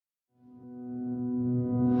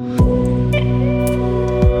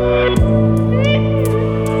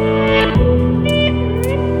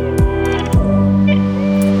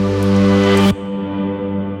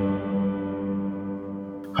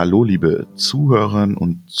Zuhörerinnen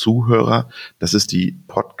und Zuhörer. Das ist die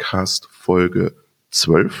Podcast-Folge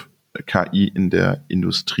 12, KI in der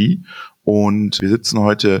Industrie. Und wir sitzen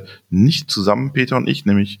heute nicht zusammen, Peter und ich,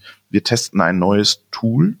 nämlich wir testen ein neues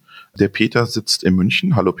Tool. Der Peter sitzt in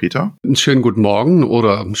München. Hallo Peter. Einen schönen guten Morgen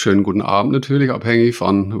oder einen schönen guten Abend natürlich, abhängig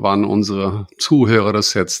von wann unsere Zuhörer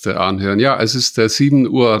das jetzt anhören. Ja, es ist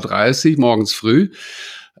 7:30 Uhr morgens früh.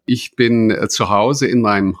 Ich bin zu Hause in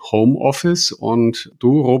meinem Homeoffice und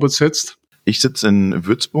du, Robert, sitzt? Ich sitze in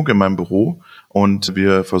Würzburg in meinem Büro und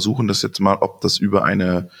wir versuchen das jetzt mal, ob das über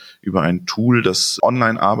ein Tool, das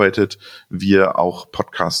online arbeitet, wir auch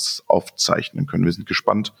Podcasts aufzeichnen können. Wir sind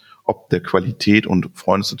gespannt, ob der Qualität und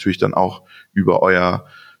freuen uns natürlich dann auch über euer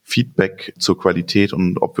Feedback zur Qualität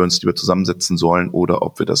und ob wir uns lieber zusammensetzen sollen oder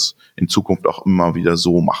ob wir das in Zukunft auch immer wieder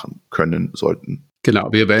so machen können sollten. Genau,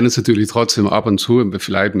 wir werden uns natürlich trotzdem ab und zu,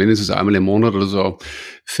 vielleicht mindestens einmal im Monat oder so,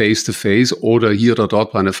 face-to-face oder hier oder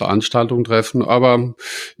dort bei einer Veranstaltung treffen. Aber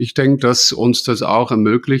ich denke, dass uns das auch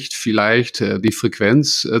ermöglicht, vielleicht die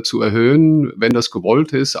Frequenz zu erhöhen, wenn das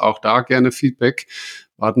gewollt ist. Auch da gerne Feedback.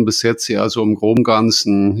 Wir hatten bis jetzt ja so im Groben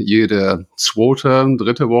Ganzen jede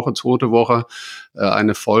dritte Woche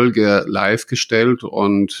eine Folge live gestellt.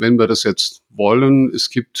 Und wenn wir das jetzt wollen,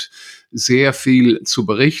 es gibt sehr viel zu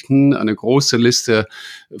berichten, eine große Liste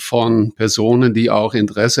von Personen, die auch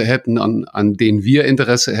Interesse hätten, an denen wir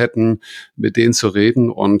Interesse hätten, mit denen zu reden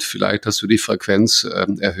und vielleicht, dass wir die Frequenz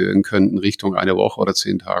erhöhen könnten Richtung eine Woche oder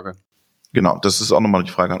 10 Tage. Genau, das ist auch nochmal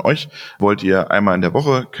die Frage an euch. Wollt ihr einmal in der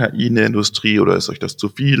Woche KI in der Industrie oder ist euch das zu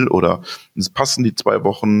viel oder passen die 2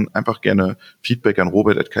 Wochen? Einfach gerne Feedback an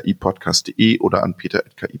robert@kipodcast.de oder an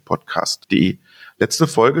peter@kipodcast.de. Letzte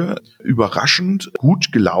Folge, überraschend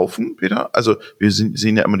gut gelaufen, Peter. Also wir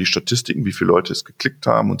sehen ja immer die Statistiken, wie viele Leute es geklickt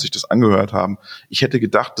haben und sich das angehört haben. Ich hätte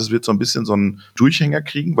gedacht, das wird so ein bisschen so einen Durchhänger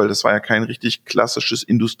kriegen, weil das war ja kein richtig klassisches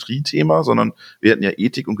Industriethema, sondern wir hatten ja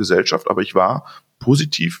Ethik und Gesellschaft, aber ich war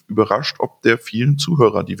positiv überrascht, ob der vielen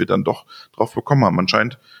Zuhörer, die wir dann doch drauf bekommen haben.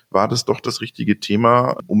 Anscheinend war das doch das richtige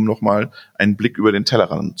Thema, um nochmal einen Blick über den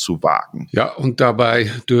Tellerrand zu wagen. Ja, und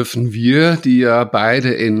dabei dürfen wir, die ja beide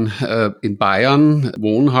in Bayern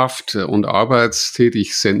wohnhaft und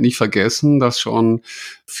arbeitstätig sind, nicht vergessen, dass schon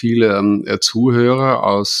viele Zuhörer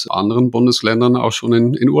aus anderen Bundesländern auch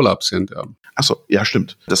schon in Urlaub sind. Ja. Achso, ja,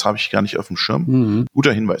 stimmt. Das habe ich gar nicht auf dem Schirm.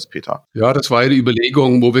 Guter Hinweis, Peter. Ja, das war ja die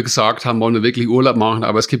Überlegung, wo wir gesagt haben, wollen wir wirklich Urlaub machen,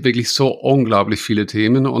 aber es gibt wirklich so unglaublich viele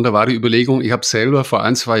Themen und da war die Überlegung, ich habe selber vor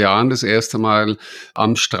 1-2 Jahren das erste Mal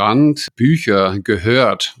am Strand Bücher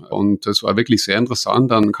gehört und das war wirklich sehr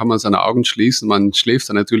interessant, dann kann man seine Augen schließen, man schläft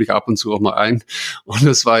dann natürlich ab und zu auch mal ein und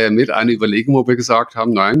das war ja mit eine Überlegung, wo wir gesagt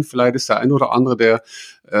haben, nein, vielleicht ist der ein oder andere, der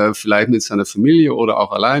vielleicht mit seiner Familie oder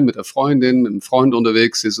auch allein mit der Freundin, mit einem Freund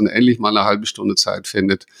unterwegs ist und endlich mal eine halbe Stunde Zeit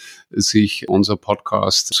findet, sich unser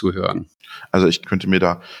Podcast zu hören. Also ich könnte mir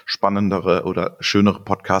da spannendere oder schönere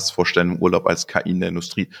Podcasts vorstellen im Urlaub als KI in der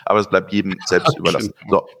Industrie. Aber es bleibt jedem selbst überlassen.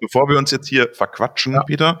 So, bevor wir uns jetzt hier verquatschen,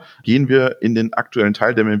 Peter, gehen wir in den aktuellen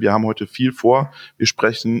Teil, denn wir haben heute viel vor. Wir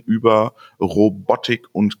sprechen über Robotik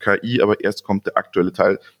und KI, aber erst kommt der aktuelle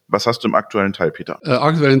Teil. Was hast du im aktuellen Teil, Peter?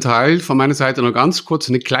 Aktuellen Teil von meiner Seite noch ganz kurz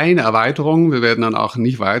eine kleine Erweiterung. Wir werden dann auch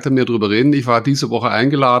nicht weiter mehr drüber reden. Ich war diese Woche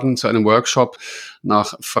eingeladen zu einem Workshop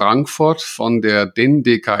nach Frankfurt von der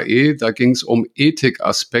DIN-DKE. Da ging es um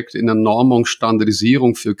Ethikaspekte in der Normung,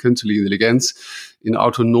 Standardisierung für künstliche Intelligenz in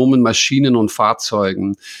autonomen Maschinen und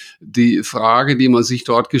Fahrzeugen. Die Frage, die man sich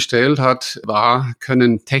dort gestellt hat, war,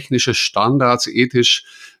 können technische Standards ethisch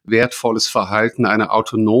wertvolles Verhalten einer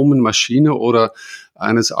autonomen Maschine oder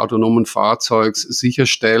eines autonomen Fahrzeugs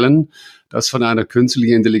sicherstellen, das von einer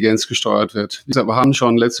künstlichen Intelligenz gesteuert wird. Wir haben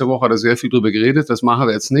schon letzte Woche da sehr viel drüber geredet, das machen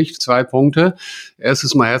wir jetzt nicht. 2 Punkte.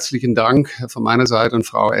 Erstens mal herzlichen Dank von meiner Seite an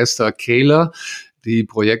Frau Esther Kehler, die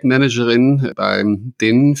Projektmanagerin beim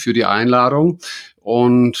DIN, für die Einladung.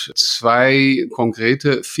 Und 2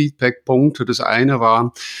 konkrete Feedback-Punkte. Das eine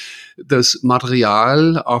war, das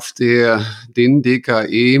Material, auf der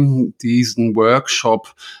DIN-DKE diesen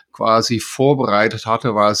Workshop quasi vorbereitet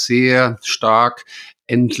hatte, war sehr stark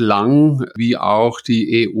entlang, wie auch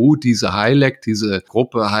die EU, diese HiLEC, diese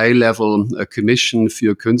Gruppe High-Level Commission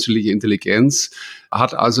für künstliche Intelligenz,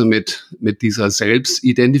 hat also mit dieser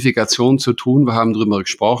Selbstidentifikation zu tun. Wir haben darüber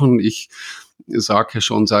gesprochen. Ich sage ja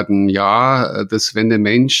schon seit einem Jahr, dass wenn der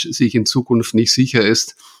Mensch sich in Zukunft nicht sicher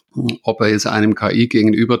ist, ob er jetzt einem KI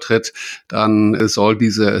gegenübertritt, dann soll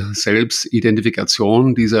diese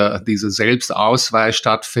Selbstidentifikation, diese Selbstausweis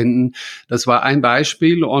stattfinden. Das war ein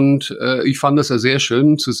Beispiel und ich fand das ja sehr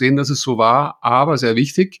schön zu sehen, dass es so war, aber sehr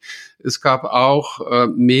wichtig. Es gab auch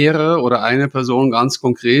mehrere oder eine Person ganz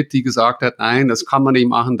konkret, die gesagt hat, nein, das kann man nicht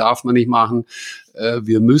machen, darf man nicht machen.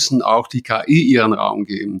 wir müssen auch die KI ihren Raum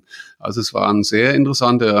geben. Also es war ein sehr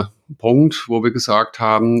interessanter Punkt, wo wir gesagt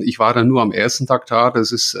haben, ich war dann nur am ersten Tag da,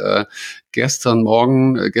 das ist gestern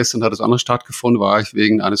hat es anders stattgefunden, war ich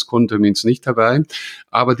wegen eines Kundentermins nicht dabei.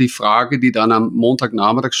 Aber die Frage, die dann am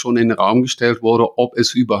Montagnachmittag schon in den Raum gestellt wurde, ob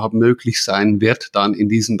es überhaupt möglich sein wird, dann in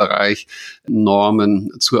diesem Bereich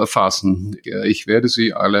Normen zu erfassen. Ich werde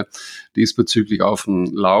Sie alle diesbezüglich auf dem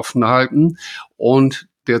Laufen halten. Und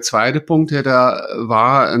der zweite Punkt, der da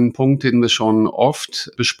war, ein Punkt, den wir schon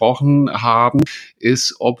oft besprochen haben,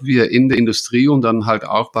 ist, ob wir in der Industrie und dann halt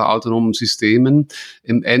auch bei autonomen Systemen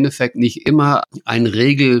im Endeffekt nicht immer eine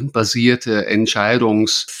regelbasierte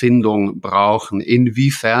Entscheidungsfindung brauchen.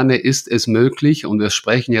 Inwiefern ist es möglich, und wir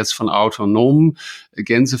sprechen jetzt von autonomen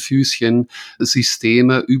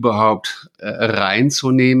Gänsefüßchen-Systeme überhaupt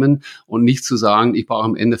reinzunehmen und nicht zu sagen, ich brauche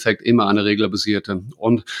im Endeffekt immer eine regelbasierte.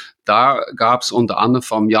 Und da gab es unter anderem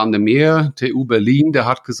vom Jan de Meer, TU Berlin, der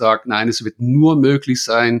hat gesagt, nein, es wird nur möglich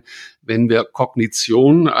sein, wenn wir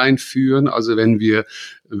Kognition einführen, also wenn wir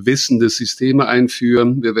wissende Systeme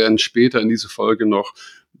einführen. Wir werden später in dieser Folge noch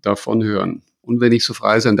davon hören. Und wenn ich so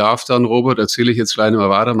frei sein darf, dann, Robert, erzähle ich jetzt gleich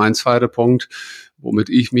mal weiter. Mein zweiter Punkt, womit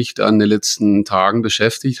ich mich dann in den letzten Tagen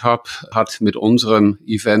beschäftigt habe, hat mit unserem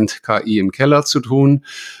Event KI im Keller zu tun.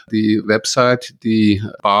 Die Website, die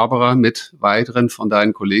Barbara mit weiteren von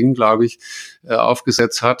deinen Kollegen, glaube ich,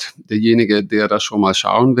 aufgesetzt hat. Derjenige, der das schon mal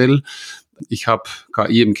schauen will. Ich habe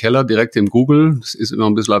KI im Keller direkt im Google. Das ist immer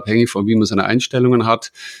ein bisschen abhängig von, wie man seine Einstellungen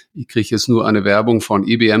hat. Ich kriege jetzt nur eine Werbung von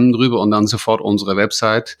IBM drüber und dann sofort unsere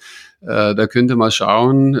Website. Da könnt ihr mal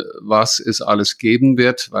schauen, was es alles geben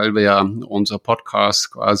wird, weil wir ja unser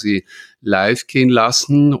Podcast quasi live gehen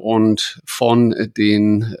lassen und von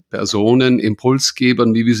den Personen,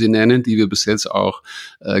 Impulsgebern, wie wir sie nennen, die wir bis jetzt auch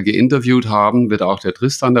geinterviewt haben, wird auch der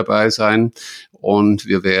Tristan dabei sein. Und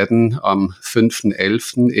wir werden am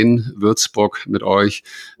 5.11. in Würzburg mit euch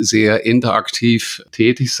sehr interaktiv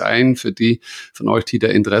tätig sein. Für die von euch, die da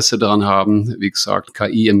Interesse daran haben, wie gesagt,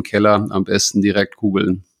 KI im Keller, am besten direkt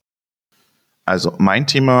googeln. Also mein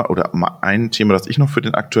Thema oder ein Thema, das ich noch für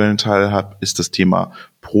den aktuellen Teil habe, ist das Thema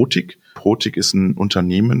Protic. Protic ist ein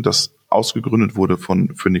Unternehmen, das ausgegründet wurde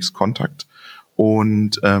von Phoenix Contact.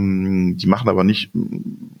 Und die machen aber nicht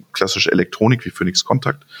klassische Elektronik wie Phoenix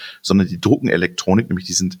Contact, sondern die drucken Elektronik, nämlich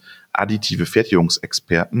die sind additive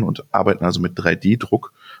Fertigungsexperten und arbeiten also mit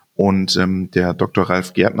 3D-Druck. Und der Dr.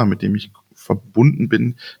 Ralf Gärtner, mit dem ich verbunden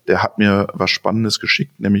bin, der hat mir was Spannendes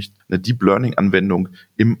geschickt, nämlich eine Deep Learning-Anwendung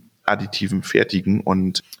im additiven Fertigen.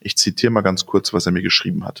 Und ich zitiere mal ganz kurz, was er mir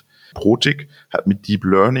geschrieben hat. Protic hat mit Deep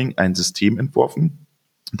Learning ein System entworfen,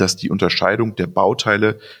 das die Unterscheidung der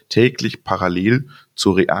Bauteile täglich parallel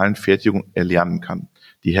zur realen Fertigung erlernen kann.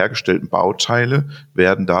 Die hergestellten Bauteile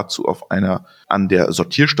werden dazu auf einer an der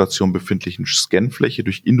Sortierstation befindlichen Scanfläche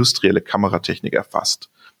durch industrielle Kameratechnik erfasst.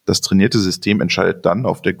 Das trainierte System entscheidet dann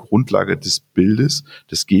auf der Grundlage des Bildes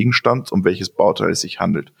des Gegenstands, um welches Bauteil es sich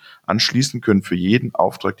handelt. Anschließend können für jeden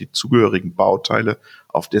Auftrag die zugehörigen Bauteile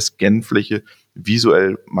auf der Scanfläche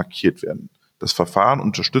visuell markiert werden. Das Verfahren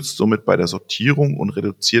unterstützt somit bei der Sortierung und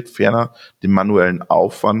reduziert ferner den manuellen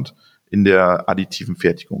Aufwand in der additiven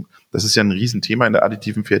Fertigung. Das ist ja ein Riesenthema in der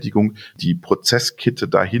additiven Fertigung, die Prozesskette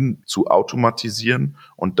dahin zu automatisieren.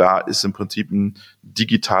 Und da ist im Prinzip ein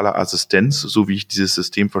digitaler Assistenz, so wie ich dieses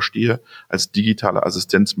System verstehe, als digitale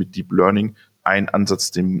Assistenz mit Deep Learning ein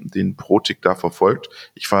Ansatz, den Protic da verfolgt.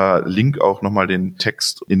 Ich verlinke auch nochmal den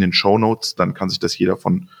Text in den Shownotes, dann kann sich das jeder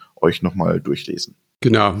von euch nochmal durchlesen.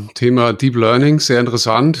 Genau, Thema Deep Learning, sehr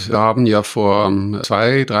interessant. Wir haben ja vor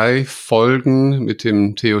 2-3 Folgen mit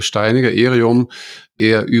dem Theo Steiniger, Erium,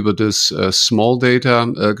 eher über das Small Data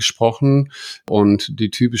gesprochen und die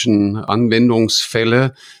typischen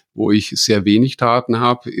Anwendungsfälle, wo ich sehr wenig Daten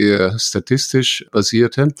habe, eher statistisch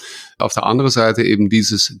basierte. Auf der anderen Seite eben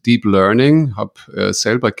dieses Deep Learning, habe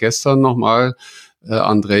selber gestern nochmal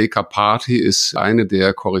Andrej Karpathy ist eine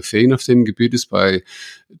der Koryphäen auf dem Gebiet, ist bei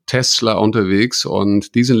Tesla unterwegs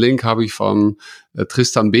und diesen Link habe ich vom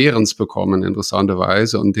Tristan Behrens bekommen,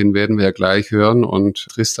 interessanterweise, und den werden wir ja gleich hören und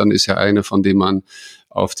Tristan ist ja einer, von dem man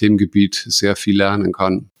auf dem Gebiet sehr viel lernen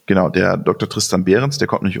kann. Genau, der Dr. Tristan Behrens, der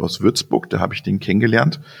kommt nämlich aus Würzburg, da habe ich den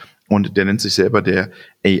kennengelernt und der nennt sich selber der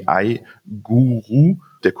AI-Guru,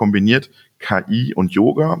 der kombiniert KI und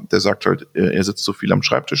Yoga. Der sagt halt, er sitzt so viel am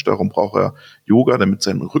Schreibtisch, darum braucht er Yoga, damit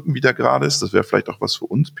sein Rücken wieder gerade ist. Das wäre vielleicht auch was für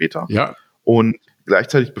uns, Peter. Ja. Und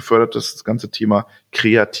gleichzeitig befördert das ganze Thema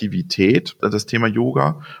Kreativität, das Thema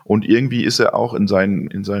Yoga. Und irgendwie ist er auch in seinen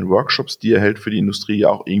Workshops, die er hält für die Industrie, ja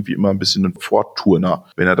auch irgendwie immer ein bisschen ein Vorturner,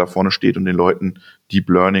 wenn er da vorne steht und den Leuten Deep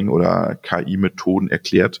Learning oder KI-Methoden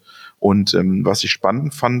erklärt. Und was ich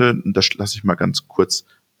spannend fand, das lasse ich mal ganz kurz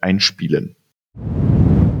einspielen.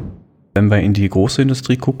 Wenn wir in die große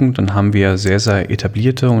Industrie gucken, dann haben wir sehr, sehr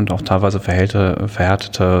etablierte und auch teilweise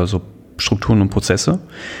verhärtete so Strukturen und Prozesse.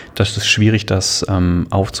 Das ist schwierig, das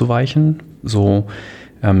aufzuweichen. So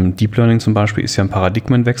Deep Learning zum Beispiel ist ja ein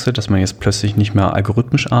Paradigmenwechsel, dass man jetzt plötzlich nicht mehr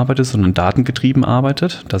algorithmisch arbeitet, sondern datengetrieben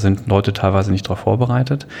arbeitet. Da sind Leute teilweise nicht darauf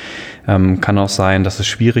vorbereitet. Kann auch sein, dass es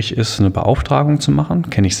schwierig ist, eine Beauftragung zu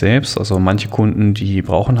machen. Kenne ich selbst. Also manche Kunden, die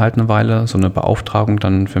brauchen halt eine Weile, so eine Beauftragung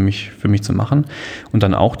dann für mich zu machen. Und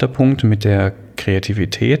dann auch der Punkt mit der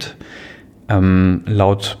Kreativität.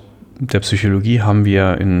 Laut der Psychologie haben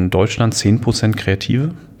wir in Deutschland 10%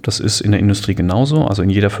 Kreative. Das ist in der Industrie genauso. Also in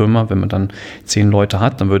jeder Firma, wenn man dann 10 Leute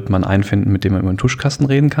hat, dann wird man einen finden, mit dem man über den Tuschkasten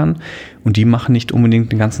reden kann. Und die machen nicht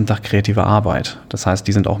unbedingt den ganzen Tag kreative Arbeit. Das heißt,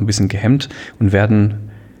 die sind auch ein bisschen gehemmt und werden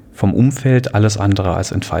vom Umfeld alles andere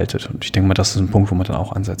als entfaltet. Und ich denke mal, das ist ein Punkt, wo man dann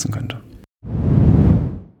auch ansetzen könnte.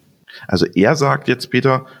 Also er sagt jetzt,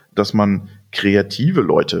 Peter, dass man kreative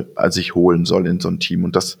Leute sich holen soll in so ein Team.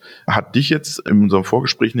 Und das hat dich jetzt in unserem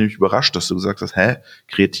Vorgespräch nämlich überrascht, dass du gesagt hast,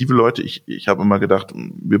 kreative Leute, ich habe immer gedacht,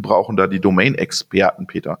 wir brauchen da die Domain-Experten,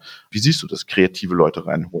 Peter. Wie siehst du das, kreative Leute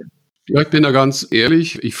reinholen? Ja, ich bin da ganz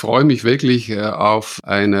ehrlich. Ich freue mich wirklich auf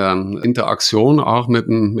eine Interaktion auch mit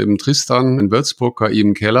dem Tristan in Würzburg, KI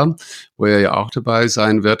im Keller, wo er ja auch dabei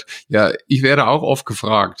sein wird. Ja, ich werde auch oft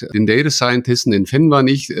gefragt, den Data Scientisten, den finden wir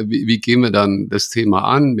nicht. Wie gehen wir dann das Thema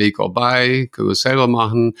an? Make or buy? Können wir es selber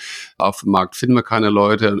machen? Auf dem Markt finden wir keine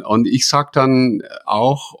Leute. Und ich sage dann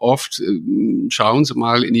auch oft, schauen Sie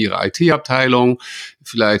mal in Ihre IT-Abteilung,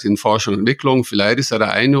 vielleicht in Forschung und Entwicklung, vielleicht ist da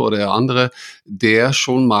der eine oder der andere, der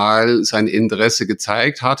schon mal sein Interesse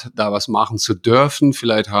gezeigt hat, da was machen zu dürfen.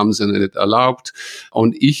 Vielleicht haben sie nicht erlaubt.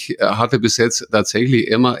 Und ich hatte bis jetzt tatsächlich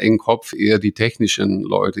immer im Kopf eher die technischen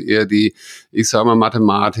Leute, eher die, ich sage mal,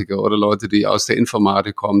 Mathematiker oder Leute, die aus der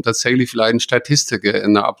Informatik kommen. Tatsächlich vielleicht ein Statistiker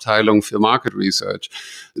in der Abteilung für Market Research.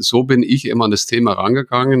 So bin ich immer an das Thema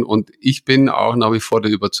rangegangen. Und ich bin auch nach wie vor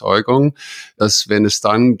der Überzeugung, dass wenn es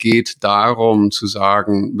dann geht, darum zu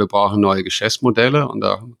sagen, wir brauchen neue Geschäftsmodelle, und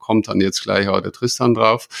da kommt dann jetzt gleich auch der Tristan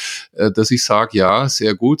drauf, dass ich sage, ja,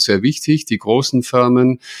 sehr gut, sehr wichtig, die großen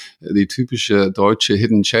Firmen, die typische deutsche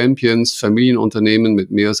Hidden Champions, Familienunternehmen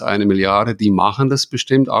mit mehr als 1 Milliarde, die machen das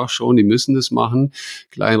bestimmt auch schon, die müssen das machen.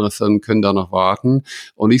 Kleinere Firmen können da noch warten.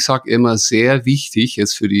 Und ich sage immer, sehr wichtig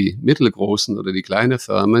jetzt für die mittelgroßen oder die kleinen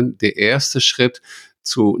Firmen, der erste Schritt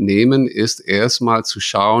zu nehmen, ist erstmal zu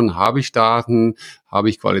schauen, habe ich Daten, habe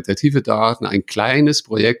ich qualitative Daten, ein kleines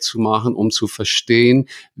Projekt zu machen, um zu verstehen,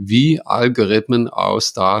 wie Algorithmen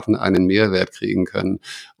aus Daten einen Mehrwert kriegen können.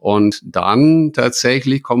 Und dann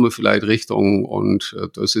tatsächlich kommen wir vielleicht Richtung, und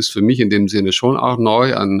das ist für mich in dem Sinne schon auch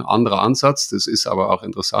neu, ein anderer Ansatz, das ist aber auch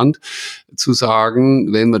interessant, zu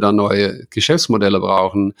sagen, wenn wir da neue Geschäftsmodelle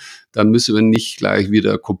brauchen, dann müssen wir nicht gleich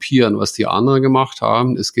wieder kopieren, was die anderen gemacht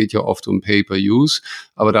haben. Es geht ja oft um Pay-per-Use.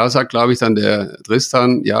 Aber da sagt, glaube ich, dann der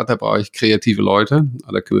Tristan, ja, da brauche ich kreative Leute.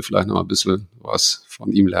 Da können wir vielleicht noch mal ein bisschen was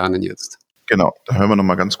von ihm lernen jetzt. Genau, da hören wir noch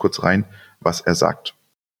mal ganz kurz rein, was er sagt.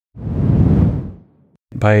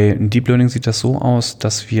 Bei Deep Learning sieht das so aus,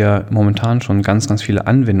 dass wir momentan schon ganz, ganz viele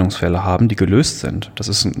Anwendungsfälle haben, die gelöst sind. Das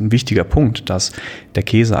ist ein wichtiger Punkt, dass der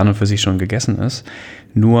Käse an und für sich schon gegessen ist.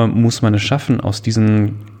 Nur muss man es schaffen, aus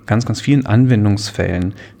diesen ganz, ganz vielen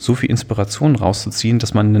Anwendungsfällen so viel Inspiration rauszuziehen,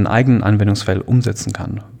 dass man einen eigenen Anwendungsfall umsetzen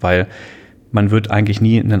kann. Weil man wird eigentlich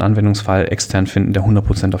nie einen Anwendungsfall extern finden, der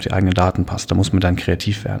 100% auf die eigenen Daten passt. Da muss man dann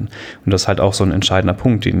kreativ werden. Und das ist halt auch so ein entscheidender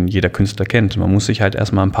Punkt, den jeder Künstler kennt. Man muss sich halt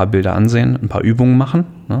erstmal ein paar Bilder ansehen, ein paar Übungen machen,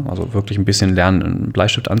 ne? Also wirklich ein bisschen lernen, einen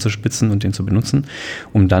Bleistift anzuspitzen und den zu benutzen,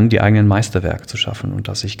 um dann die eigenen Meisterwerke zu schaffen. Und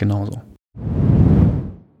das sehe ich genauso.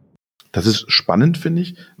 Das ist spannend, finde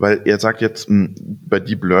ich, weil er sagt jetzt, bei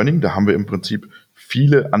Deep Learning, da haben wir im Prinzip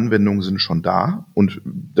viele Anwendungen sind schon da und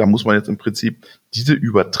da muss man jetzt im Prinzip diese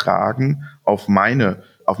übertragen auf meine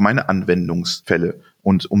Anwendungsfälle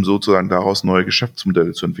und um sozusagen daraus neue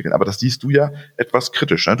Geschäftsmodelle zu entwickeln. Aber das siehst du ja etwas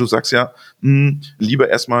kritisch, ne? Du sagst ja, lieber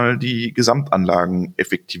erstmal die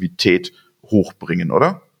Gesamtanlageneffektivität hochbringen,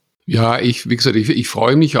 oder? Ja, wie gesagt, ich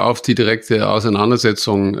freue mich auf die direkte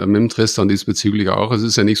Auseinandersetzung mit dem Tristan diesbezüglich auch. Es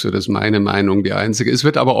ist ja nicht so, dass meine Meinung die einzige ist. Es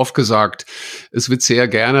wird aber oft gesagt, es wird sehr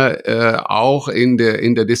gerne auch in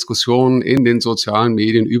der Diskussion in den sozialen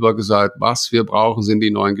Medien übergesagt, was wir brauchen, sind die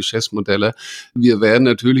neuen Geschäftsmodelle. Wir werden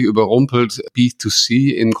natürlich überrumpelt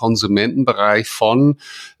B2C im Konsumentenbereich von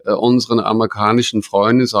unseren amerikanischen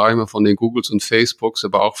Freunden, sage ich mal, von den Googles und Facebooks,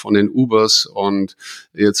 aber auch von den Ubers und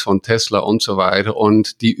jetzt von Tesla und so weiter.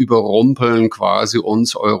 Und die überrumpeln quasi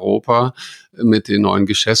uns Europa mit den neuen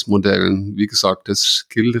Geschäftsmodellen. Wie gesagt, das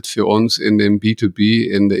gilt für uns in dem B2B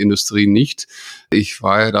in der Industrie nicht. Ich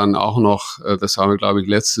war ja dann auch noch, das haben wir, glaube ich,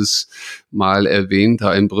 letztes Mal erwähnt,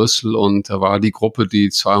 da in Brüssel, und da war die Gruppe, die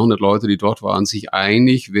 200 Leute, die dort waren, sich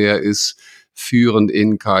einig, wer ist führend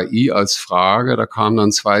in KI als Frage. Da kamen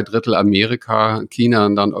dann 2/3 Amerika, China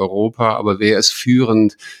und dann Europa. Aber wer ist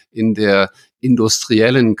führend in der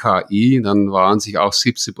industriellen KI? Dann waren sich auch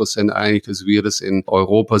 70% einig, dass wir das in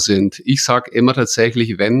Europa sind. Ich sage immer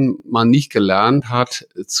tatsächlich, wenn man nicht gelernt hat,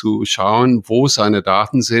 zu schauen, wo seine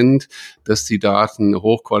Daten sind, dass die Daten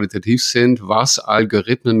hochqualitativ sind, was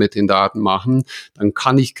Algorithmen mit den Daten machen, dann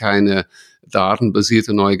kann ich keine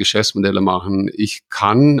datenbasierte neue Geschäftsmodelle machen. Ich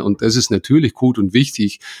kann, und das ist natürlich gut und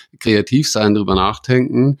wichtig, kreativ sein, darüber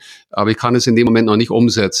nachdenken, aber ich kann es in dem Moment noch nicht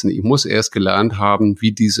umsetzen. Ich muss erst gelernt haben,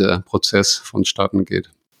 wie dieser Prozess vonstatten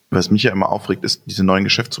geht. Was mich ja immer aufregt, ist diese neuen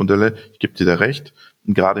Geschäftsmodelle. Ich gebe dir da recht.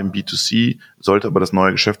 Gerade im B2C sollte aber das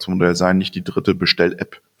neue Geschäftsmodell sein, nicht die dritte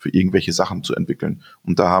Bestell-App für irgendwelche Sachen zu entwickeln.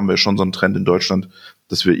 Und da haben wir schon so einen Trend in Deutschland,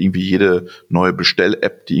 dass wir irgendwie jede neue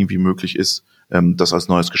Bestell-App, die irgendwie möglich ist, das als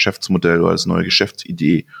neues Geschäftsmodell oder als neue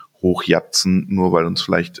Geschäftsidee hochjatzen, nur weil uns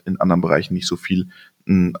vielleicht in anderen Bereichen nicht so viel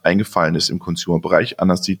eingefallen ist im Consumer-Bereich.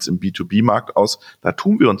 Anders sieht es im B2B-Markt aus. Da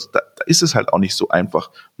ist es halt auch nicht so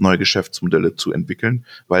einfach, neue Geschäftsmodelle zu entwickeln,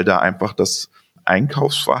 weil da einfach das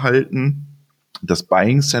Einkaufsverhalten, das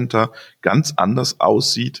Buying Center ganz anders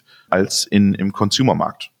aussieht als im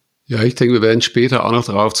Consumer-Markt. Ja, ich denke, wir werden später auch noch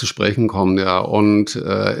darauf zu sprechen kommen, ja. Und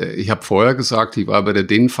ich habe vorher gesagt, ich war bei der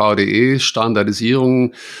DIN VDE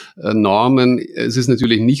Standardisierung, Normen. Es ist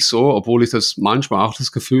natürlich nicht so, obwohl ich das manchmal auch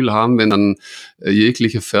das Gefühl habe, wenn dann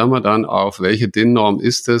jegliche Firma dann auf welche DIN-Norm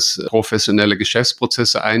ist es, professionelle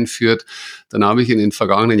Geschäftsprozesse einführt, dann habe ich in den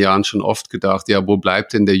vergangenen Jahren schon oft gedacht, ja, wo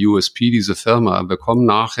bleibt denn der USP dieser Firma? Wir kommen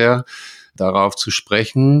nachher darauf zu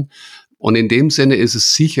sprechen. Und in dem Sinne ist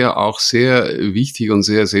es sicher auch sehr wichtig und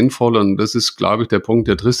sehr sinnvoll, und das ist, glaube ich, der Punkt,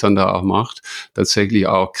 der Tristan da auch macht, tatsächlich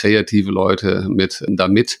auch kreative Leute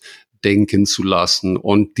damit denken zu lassen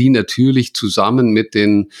und die natürlich zusammen mit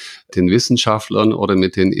den Wissenschaftlern oder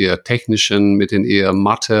mit den eher technischen, mit den eher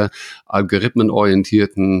Mathe,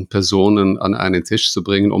 algorithmenorientierten Personen an einen Tisch zu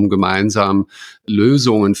bringen, um gemeinsam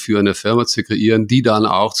Lösungen für eine Firma zu kreieren, die dann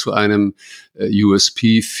auch zu einem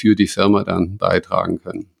USP für die Firma dann beitragen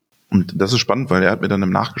können. Und das ist spannend, weil er hat mir dann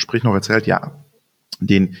im Nachgespräch noch erzählt, ja,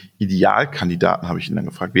 den Idealkandidaten habe ich ihn dann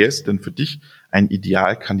gefragt. Wer ist denn für dich ein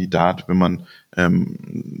Idealkandidat, wenn man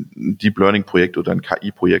Deep Learning Projekt oder ein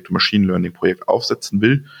KI-Projekt, Machine Learning Projekt aufsetzen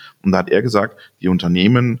will? Und da hat er gesagt, die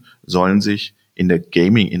Unternehmen sollen sich in der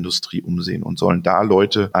Gaming-Industrie umsehen und sollen da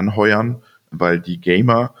Leute anheuern, weil die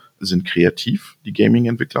Gamer sind kreativ, die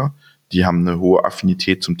Gaming-Entwickler, die haben eine hohe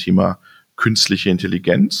Affinität zum Thema künstliche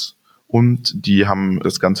Intelligenz. Und die haben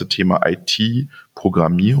das ganze Thema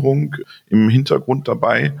IT-Programmierung im Hintergrund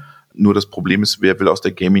dabei. Nur das Problem ist, wer will aus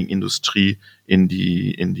der Gaming-Industrie in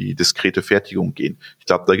die diskrete Fertigung gehen? Ich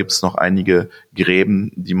glaube, da gibt es noch einige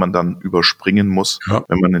Gräben, die man dann überspringen muss. Ja.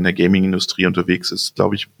 Wenn man in der Gaming-Industrie unterwegs ist,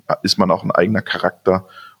 glaube ich, ist man auch ein eigener Charakter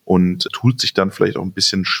und tut sich dann vielleicht auch ein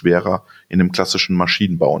bisschen schwerer in einem klassischen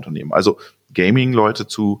Maschinenbauunternehmen. Also Gaming-Leute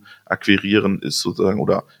zu akquirieren ist sozusagen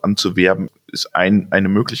oder anzuwerben, ist eine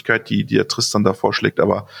Möglichkeit, die der Tristan da vorschlägt,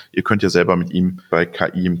 aber ihr könnt ja selber mit ihm bei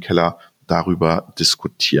KI im Keller darüber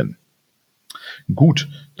diskutieren. Gut,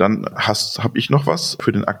 dann habe ich noch was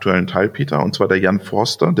für den aktuellen Teil, Peter, und zwar der Jan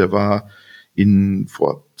Forster, der war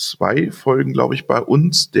vor 2 Folgen, glaube ich, bei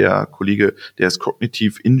uns, der Kollege, der ist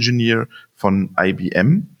Cognitive Engineer von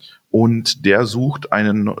IBM. Und der sucht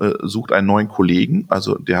einen neuen Kollegen.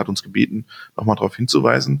 Also der hat uns gebeten, nochmal darauf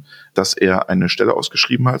hinzuweisen, dass er eine Stelle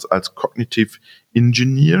ausgeschrieben hat als Cognitive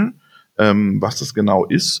Engineer. Was das genau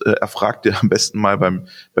ist, erfragt ihr am besten mal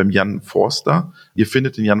beim Jan Forster. Ihr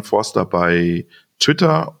findet den Jan Forster bei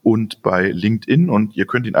Twitter und bei LinkedIn und ihr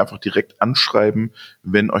könnt ihn einfach direkt anschreiben,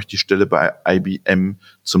 wenn euch die Stelle bei IBM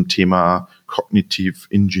zum Thema Cognitive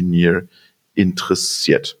Engineer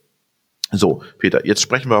interessiert. So, Peter, jetzt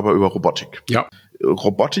sprechen wir aber über Robotik. Ja.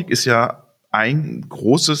 Robotik ist ja ein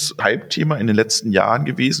großes Hype-Thema in den letzten Jahren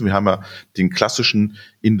gewesen. Wir haben ja den klassischen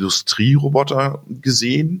Industrieroboter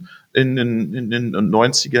gesehen in den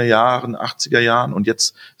 90er Jahren, 80er Jahren. Und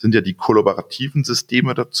jetzt sind ja die kollaborativen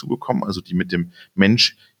Systeme dazugekommen, also die mit dem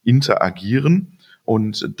Mensch interagieren.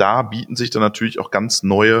 Und da bieten sich dann natürlich auch ganz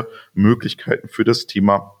neue Möglichkeiten für das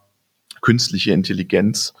Thema künstliche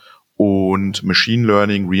Intelligenz und Machine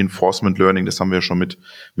Learning, Reinforcement Learning. Das haben wir schon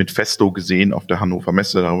mit Festo gesehen auf der Hannover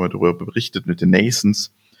Messe, darüber berichtet, mit den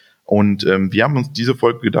NASENS. Und wir haben uns diese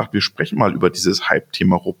Folge gedacht, wir sprechen mal über dieses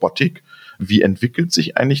Hype-Thema Robotik. Wie entwickelt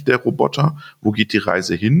sich eigentlich der Roboter? Wo geht die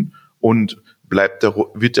Reise hin? Und wird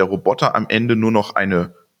der Roboter am Ende nur noch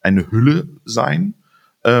eine Hülle sein?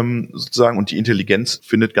 Sozusagen, und die Intelligenz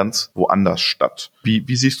findet ganz woanders statt.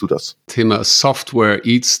 Wie siehst du das? Thema Software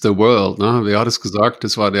eats the world, ne? Wer hat es gesagt?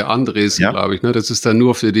 Das war der Andresen, glaube ich, ne? Das ist dann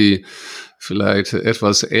nur für die vielleicht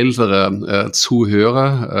etwas ältere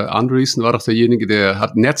Zuhörer. Andresen war doch derjenige, der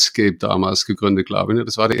hat Netscape damals gegründet, glaube ich, ne?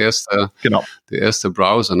 Das war der erste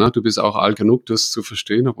Browser, ne? Du bist auch alt genug, das zu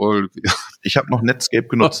verstehen, obwohl... Ich habe noch Netscape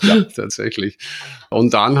genutzt, ja. Tatsächlich.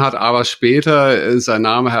 Und dann hat aber später, sein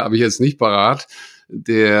Name habe ich jetzt nicht parat,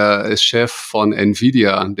 der Chef von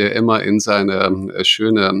Nvidia, der immer in seiner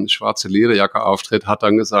schönen schwarze Lederjacke auftritt, hat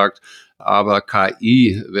dann gesagt, aber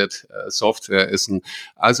KI wird Software essen.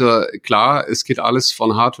 Also klar, es geht alles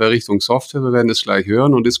von Hardware Richtung Software. Wir werden es gleich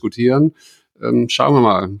hören und diskutieren. Schauen wir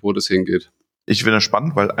mal, wo das hingeht. Ich finde das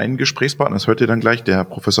spannend, weil ein Gesprächspartner, das hört ihr dann gleich, der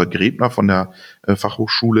Professor Grebner von der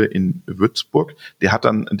Fachhochschule in Würzburg, der hat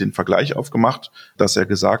dann den Vergleich aufgemacht, dass er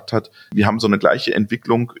gesagt hat, wir haben so eine gleiche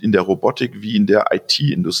Entwicklung in der Robotik wie in der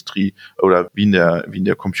IT-Industrie oder wie in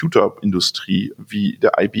der Computerindustrie, wie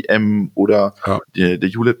der IBM oder der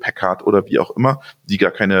Hewlett-Packard oder wie auch immer, die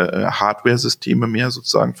gar keine Hardware-Systeme mehr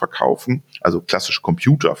sozusagen verkaufen, also klassische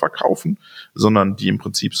Computer verkaufen, sondern die im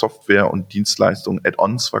Prinzip Software und Dienstleistungen,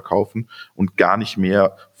 Add-ons verkaufen und gar nicht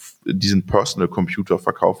mehr diesen Personal Computer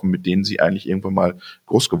verkaufen, mit denen sie eigentlich irgendwann mal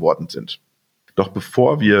groß geworden sind. Doch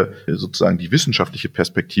bevor wir sozusagen die wissenschaftliche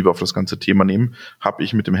Perspektive auf das ganze Thema nehmen, habe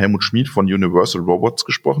ich mit dem Helmut Schmid von Universal Robots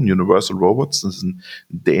gesprochen. Universal Robots, das ist ein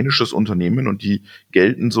dänisches Unternehmen und die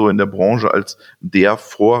gelten so in der Branche als der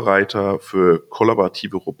Vorreiter für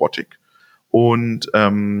kollaborative Robotik und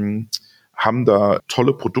haben da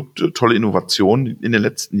tolle Produkte, tolle Innovationen in den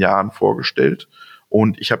letzten Jahren vorgestellt.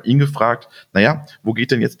 Und ich habe ihn gefragt, wo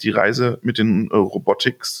geht denn jetzt die Reise mit den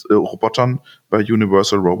Robotern bei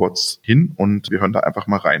Universal Robots hin? Und wir hören da einfach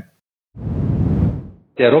mal rein.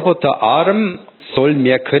 Der Roboterarm soll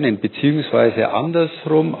mehr können, beziehungsweise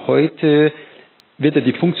andersrum. Heute wird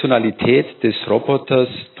die Funktionalität des Roboters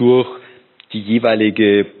durch die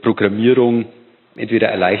jeweilige Programmierung entweder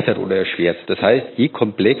erleichtert oder erschwert. Das heißt, je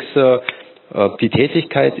komplexer die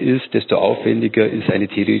Tätigkeit ist, desto aufwendiger ist eine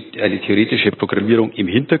theoretische Programmierung im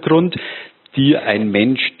Hintergrund, die ein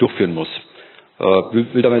Mensch durchführen muss.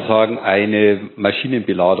 Ich will damit sagen, eine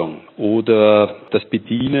Maschinenbeladung oder das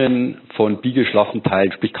Bedienen von biegeschlaffen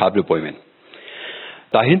Teilen, sprich Kabelbäumen.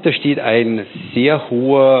 Dahinter steht ein sehr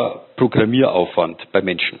hoher Programmieraufwand bei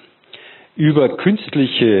Menschen. Über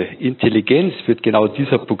künstliche Intelligenz wird genau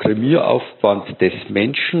dieser Programmieraufwand des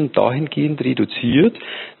Menschen dahingehend reduziert,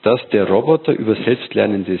 dass der Roboter über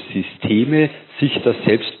selbstlernende Systeme sich das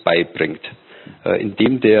selbst beibringt.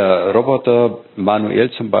 Indem der Roboter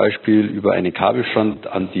manuell zum Beispiel über einen Kabelstrang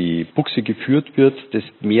an die Buchse geführt wird, das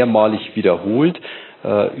mehrmalig wiederholt,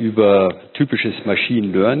 über typisches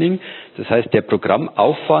Machine Learning. Das heißt, der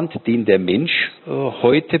Programmaufwand, den der Mensch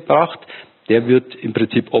heute braucht, der wird im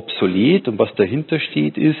Prinzip obsolet und was dahinter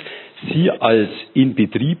steht ist, Sie als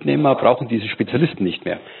Inbetriebnehmer brauchen diesen Spezialisten nicht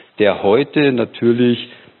mehr, der heute natürlich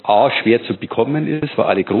schwer zu bekommen ist, weil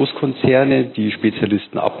alle Großkonzerne die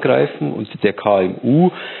Spezialisten abgreifen und der KMU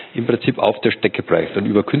im Prinzip auf der Strecke bleibt. Und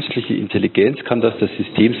über künstliche Intelligenz kann das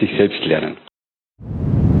System sich selbst lernen.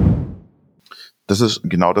 Das ist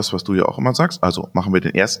genau das, was du ja auch immer sagst. Also machen wir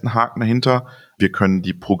den ersten Haken dahinter. Wir können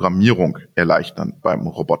die Programmierung erleichtern beim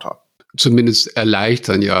Roboter. Zumindest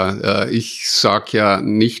erleichtern, ja. Ich sag ja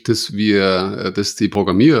nicht, dass die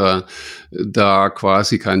Programmierer da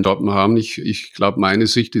quasi keinen Job mehr haben. Ich glaube, meine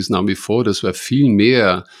Sicht ist nach wie vor, dass wir viel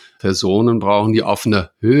mehr Personen brauchen, die auf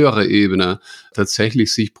einer höheren Ebene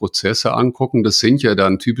tatsächlich sich Prozesse angucken. Das sind ja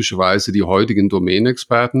dann typischerweise die heutigen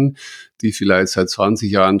Domänexperten, die vielleicht seit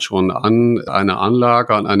 20 Jahren schon an einer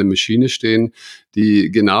Anlage, an einer Maschine stehen,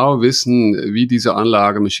 die genau wissen, wie diese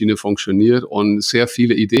Anlage, Maschine funktioniert und sehr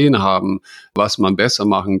viele Ideen haben, was man besser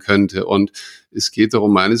machen könnte. Und Es geht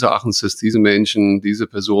darum, meines Erachtens, dass diese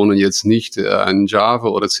Personen jetzt nicht ein Java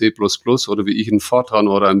oder C++ oder wie ich ein Fortran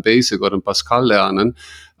oder ein Basic oder ein Pascal lernen,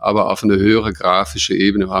 aber auf eine höhere grafische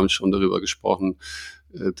Ebene, wir haben schon darüber gesprochen.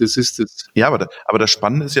 Das ist es. Ja, aber das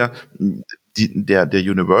Spannende ist ja, der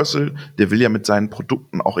Universal, der will ja mit seinen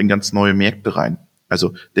Produkten auch in ganz neue Märkte rein.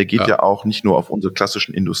 Also der geht ja auch nicht nur auf unsere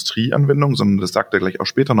klassischen Industrieanwendungen, sondern das sagt er gleich auch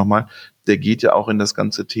später nochmal, der geht ja auch in das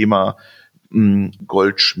ganze Thema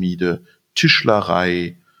Goldschmiede,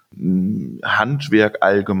 Tischlerei, Handwerk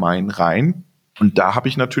allgemein rein. Und da habe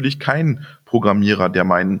ich natürlich keinen Programmierer, der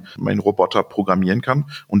meinen Roboter programmieren kann.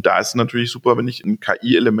 Und da ist es natürlich super, wenn ich ein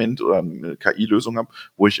KI-Element oder eine KI-Lösung habe,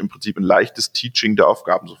 wo ich im Prinzip ein leichtes Teaching der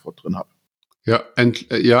Aufgaben sofort drin habe. Ja,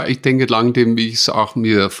 ich denke lang dem, wie ich es auch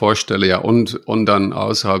mir vorstelle, ja, und dann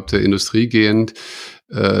außerhalb der Industrie gehend.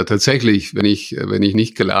 Tatsächlich, wenn ich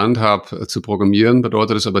nicht gelernt habe zu programmieren,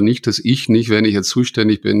 bedeutet das aber nicht, dass ich nicht, wenn ich jetzt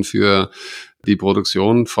zuständig bin für die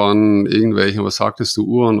Produktion von irgendwelchen, was sagtest du,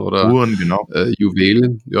 Uhren, genau.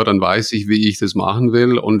 Juwelen, ja, dann weiß ich, wie ich das machen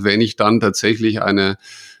will. Und wenn ich dann tatsächlich ein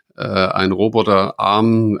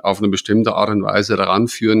Roboterarm auf eine bestimmte Art und Weise daran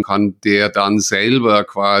führen kann, der dann selber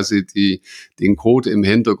quasi den Code im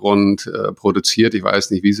Hintergrund produziert, ich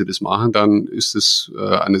weiß nicht, wie sie das machen, dann ist es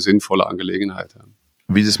eine sinnvolle Angelegenheit.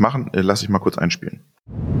 Wie sie es machen, lasse ich mal kurz einspielen.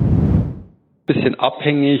 Bisschen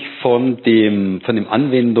abhängig von dem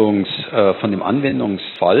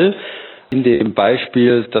Anwendungsfall. In dem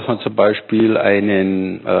Beispiel, dass man zum Beispiel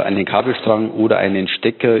einen Kabelstrang oder einen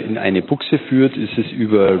Stecker in eine Buchse führt, ist es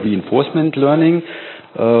über Reinforcement Learning.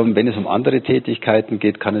 Wenn es um andere Tätigkeiten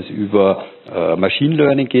geht, kann es über Machine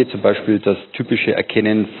Learning gehen, zum Beispiel das typische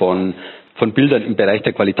Erkennen von Bildern im Bereich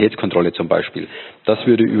der Qualitätskontrolle zum Beispiel. Das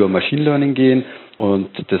würde über Machine Learning gehen und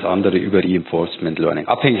das andere über Reinforcement Learning.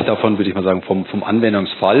 Abhängig davon würde ich mal sagen vom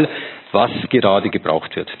Anwendungsfall, was gerade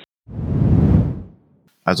gebraucht wird.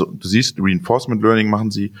 Also du siehst, Reinforcement Learning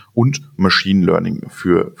machen sie und Machine Learning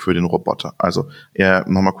für den Roboter. Also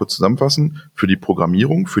nochmal kurz zusammenfassen, für die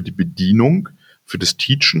Programmierung, für die Bedienung, für das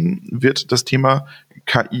Teachen wird das Thema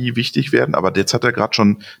KI wichtig werden, aber jetzt hat er gerade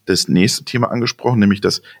schon das nächste Thema angesprochen, nämlich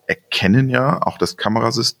das Erkennen ja, auch das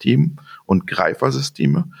Kamerasystem und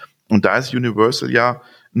Greifersysteme. Und da ist Universal ja,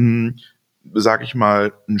 sage ich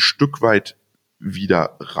mal, ein Stück weit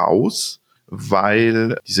wieder raus,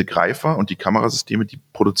 weil diese Greifer und die Kamerasysteme, die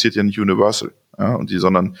produziert ja nicht Universal, ja,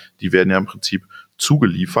 sondern die werden ja im Prinzip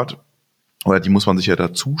zugeliefert. Oder die muss man sich ja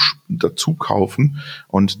dazu kaufen.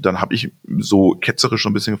 Und dann habe ich so ketzerisch so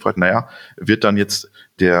ein bisschen gefragt, wird dann jetzt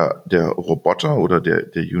der Roboter oder der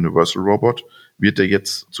Universal Robot, wird der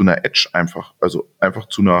jetzt zu einer Edge einfach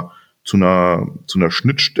zu einer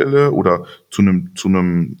Schnittstelle oder zu einer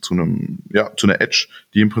Edge,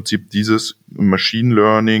 die im Prinzip dieses Machine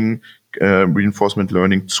Learning, Reinforcement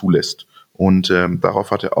Learning zulässt. Und darauf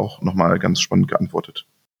hat er auch nochmal ganz spannend geantwortet.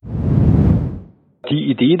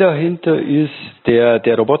 Die Idee dahinter ist,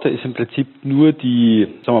 der Roboter ist im Prinzip nur die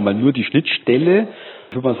Schnittstelle,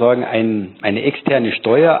 würde man sagen, eine externe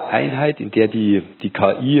Steuereinheit, in der die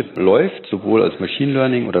KI läuft, sowohl als Machine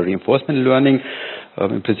Learning oder Reinforcement Learning.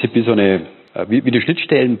 Im Prinzip wie eine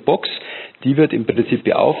Schnittstellenbox, die wird im Prinzip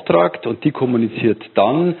beauftragt und die kommuniziert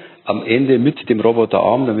dann am Ende mit dem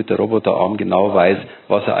Roboterarm, damit der Roboterarm genau weiß,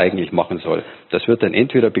 was er eigentlich machen soll. Das wird dann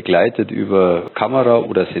entweder begleitet über Kamera-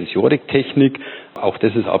 oder Sensoriktechnik. Auch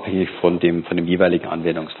das ist abhängig von dem jeweiligen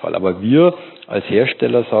Anwendungsfall. Aber wir als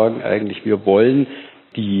Hersteller sagen eigentlich, wir wollen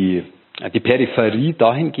die Peripherie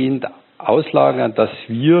dahingehend auslagern, dass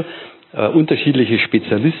wir unterschiedliche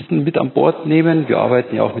Spezialisten mit an Bord nehmen. Wir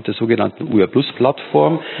arbeiten ja auch mit der sogenannten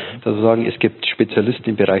UR-Plus-Plattform. Also sagen, es gibt Spezialisten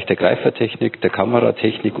im Bereich der Greifertechnik, der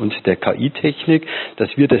Kameratechnik und der KI-Technik, dass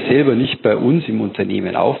wir das selber nicht bei uns im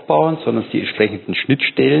Unternehmen aufbauen, sondern die entsprechenden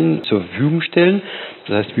Schnittstellen zur Verfügung stellen.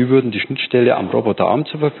 Das heißt, wir würden die Schnittstelle am Roboterarm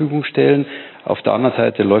zur Verfügung stellen. Auf der anderen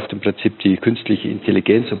Seite läuft im Prinzip die künstliche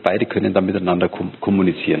Intelligenz und beide können dann miteinander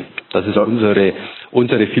kommunizieren. Das ist unsere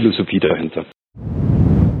Philosophie dahinter.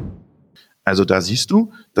 Also da siehst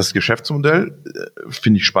du, das Geschäftsmodell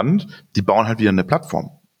finde ich spannend. Die bauen halt wieder eine Plattform.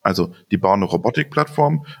 Also die bauen eine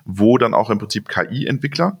Robotikplattform, wo dann auch im Prinzip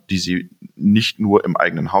KI-Entwickler, die sie nicht nur im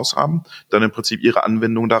eigenen Haus haben, dann im Prinzip ihre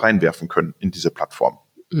Anwendungen da reinwerfen können in diese Plattform.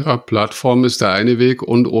 Ja, Plattform ist der eine Weg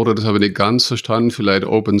oder das habe ich nicht ganz verstanden, vielleicht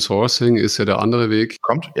Open Sourcing ist ja der andere Weg.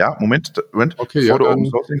 Moment. Okay, bevor du Open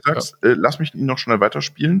Sourcing sagst, lass mich ihn noch schnell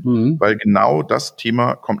weiterspielen, weil genau das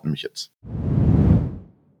Thema kommt nämlich jetzt.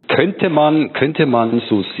 Könnte man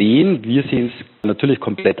so sehen. Wir sehen es natürlich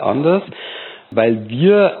komplett anders, weil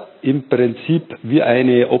wir im Prinzip wie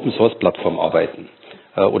eine Open-Source-Plattform arbeiten.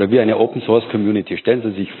 oder wie eine Open Source Community. Stellen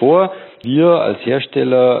Sie sich vor, wir als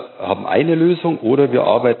Hersteller haben eine Lösung oder wir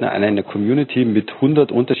arbeiten an einer Community mit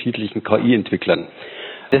 100 unterschiedlichen KI-Entwicklern.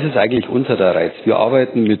 Das ist eigentlich unser Reiz. Wir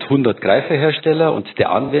arbeiten mit 100 Greiferherstellern und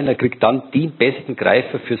der Anwender kriegt dann den besten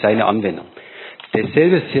Greifer für seine Anwendung.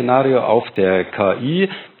 Dasselbe Szenario auf der KI,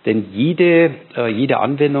 denn jede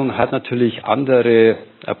Anwendung hat natürlich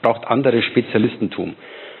braucht andere Spezialistentum.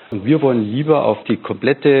 Und wir wollen lieber auf die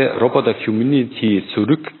komplette Roboter-Community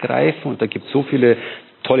zurückgreifen und da gibt es so viele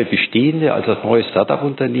tolle bestehende, also neue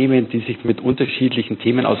Start-up-Unternehmen, die sich mit unterschiedlichen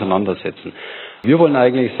Themen auseinandersetzen. Wir wollen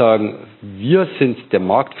eigentlich sagen, wir sind der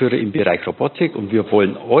Marktführer im Bereich Robotik und wir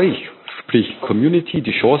wollen euch, sprich Community,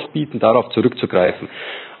 die Chance bieten, darauf zurückzugreifen.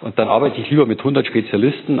 Und dann arbeite ich lieber mit 100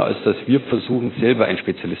 Spezialisten, als dass wir versuchen, selber ein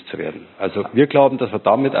Spezialist zu werden. Also wir glauben, dass wir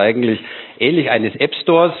damit eigentlich ähnlich eines App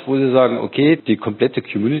Stores, wo sie sagen, okay, die komplette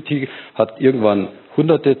Community hat irgendwann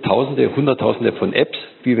Hunderte, Tausende, Hunderttausende von Apps,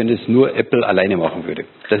 wie wenn es nur Apple alleine machen würde.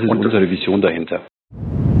 Das ist unsere Vision dahinter.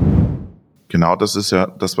 Genau, das ist ja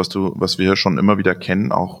das, was wir ja schon immer wieder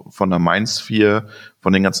kennen, auch von der MindSphere,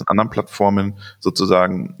 von den ganzen anderen Plattformen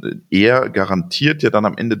sozusagen. Er garantiert ja dann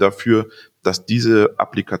am Ende dafür, dass diese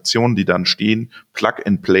Applikationen, die dann stehen, Plug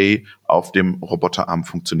and Play auf dem Roboterarm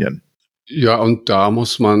funktionieren. Ja, und da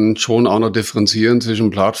muss man schon auch noch differenzieren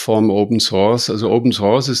zwischen Plattform und Open Source. Also Open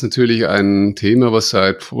Source ist natürlich ein Thema, was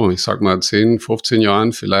seit, ich sag mal 10, 15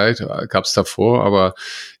 Jahren vielleicht, gab es davor, aber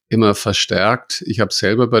immer verstärkt. Ich habe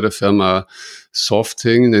selber bei der Firma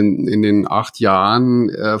Softing in den 8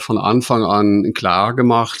 Jahren von Anfang an klar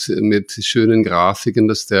gemacht mit schönen Grafiken,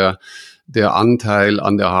 dass der Anteil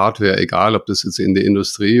an der Hardware, egal ob das jetzt in der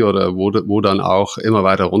Industrie oder wo dann auch immer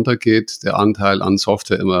weiter runtergeht, der Anteil an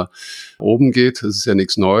Software immer oben geht. Das ist ja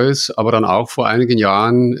nichts Neues, aber dann auch vor einigen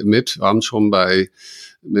Jahren wir haben schon mit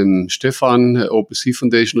dem Stefan OPC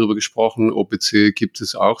Foundation darüber gesprochen. OPC gibt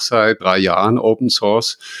es auch seit 3 Jahren Open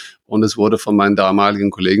Source. Und es wurde von meinen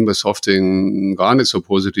damaligen Kollegen bei Softing gar nicht so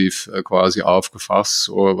positiv quasi aufgefasst,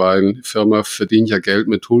 weil die Firma verdient ja Geld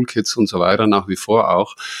mit Toolkits und so weiter, nach wie vor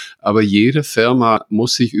auch. Aber jede Firma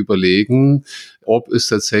muss sich überlegen, ob es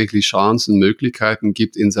tatsächlich Chancen, Möglichkeiten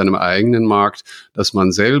gibt in seinem eigenen Markt, dass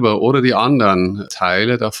man selber oder die anderen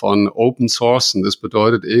Teile davon open sourcen. Das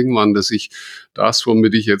bedeutet irgendwann, dass ich das,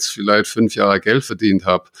 womit ich jetzt vielleicht 5 Jahre Geld verdient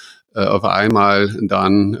habe, auf einmal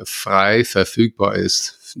dann frei verfügbar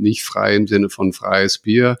ist. Nicht frei im Sinne von freies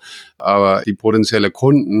Bier, aber die potenziellen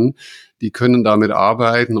Kunden, die können damit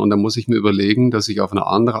arbeiten und dann muss ich mir überlegen, dass ich auf eine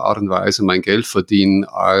andere Art und Weise mein Geld verdiene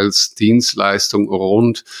als Dienstleistung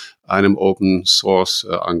rund einem Open Source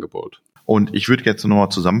Angebot. Und ich würde jetzt nochmal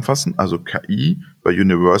zusammenfassen, also KI bei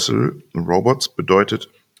Universal Robots bedeutet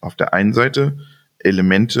auf der einen Seite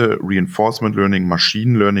Elemente, Reinforcement Learning,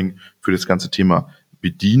 Machine Learning für das ganze Thema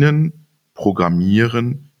bedienen,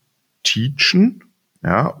 programmieren, teachen,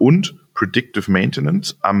 ja, und Predictive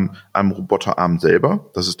Maintenance am Roboterarm selber.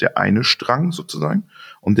 Das ist der eine Strang sozusagen.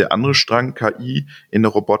 Und der andere Strang KI in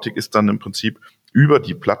der Robotik ist dann im Prinzip über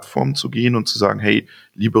die Plattform zu gehen und zu sagen, hey,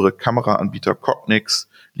 liebere Kameraanbieter Cognex,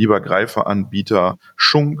 lieber Greiferanbieter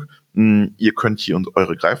Schunk, ihr könnt hier uns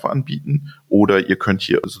eure Greifer anbieten oder ihr könnt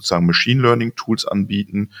hier sozusagen Machine Learning Tools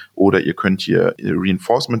anbieten oder ihr könnt hier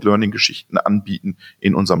Reinforcement Learning Geschichten anbieten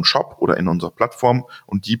in unserem Shop oder in unserer Plattform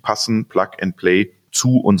und die passen Plug and Play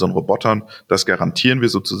zu unseren Robotern. Das garantieren wir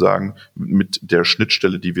sozusagen mit der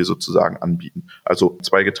Schnittstelle, die wir sozusagen anbieten. Also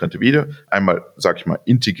 2 getrennte Wege. Einmal, sage ich mal,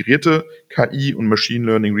 integrierte KI und Machine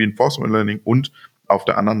Learning, Reinforcement Learning und auf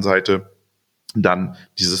der anderen Seite dann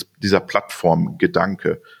dieser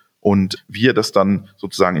Plattformgedanke. Und wie er das dann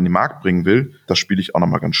sozusagen in den Markt bringen will, das spiele ich auch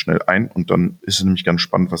nochmal ganz schnell ein. Und dann ist es nämlich ganz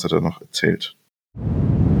spannend, was er da noch erzählt.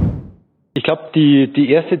 Ich glaube, die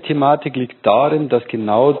erste Thematik liegt darin, dass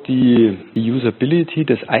genau die Usability,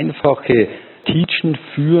 das einfache Teachen,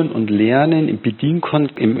 Führen und Lernen im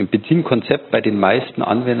Bedienkonzept bei den meisten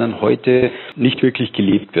Anwendern heute nicht wirklich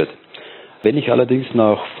gelebt wird. Wenn ich allerdings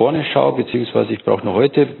nach vorne schaue, beziehungsweise ich brauche noch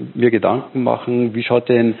heute mir Gedanken machen, wie schaut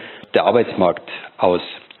denn der Arbeitsmarkt aus?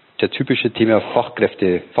 Der typische Thema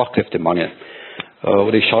Fachkräftemangel.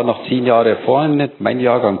 Oder ich schaue nach 10 Jahre vorne, mein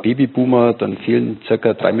Jahrgang Babyboomer, dann fehlen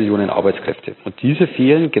circa 3 Millionen Arbeitskräfte. Und diese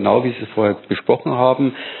fehlen, genau wie Sie es vorher besprochen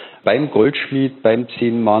haben, beim Goldschmied, beim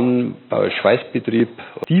 10-Mann-Schweißbetrieb.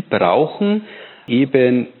 Die brauchen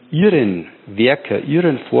eben ihren Werker,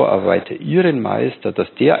 ihren Vorarbeiter, ihren Meister,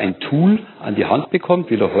 dass der ein Tool an die Hand bekommt,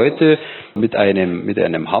 wie er heute mit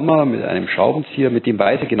einem Hammer, mit einem Schraubenzieher, mit dem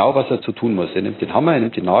weiß er genau, was er zu tun muss. Er nimmt den Hammer, er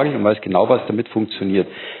nimmt den Nagel und weiß genau, was damit funktioniert.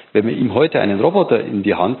 Wenn man ihm heute einen Roboter in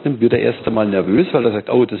die Hand nimmt, wird er erst einmal nervös, weil er sagt,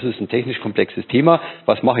 oh, das ist ein technisch komplexes Thema,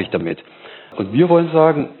 was mache ich damit? Und wir wollen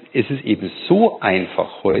sagen, es ist eben so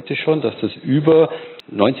einfach heute schon, dass das über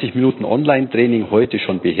 90 Minuten Online-Training heute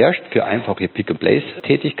schon beherrscht für einfache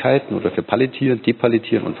Pick-and-Place-Tätigkeiten oder für Palettieren,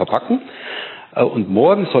 Depalettieren und Verpacken. Und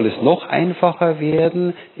morgen soll es noch einfacher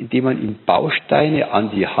werden, indem man ihm Bausteine an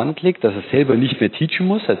die Hand legt, dass er selber nicht mehr teachen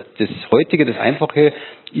muss. Das einfache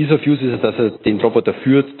Ease of Use ist, dass er den Roboter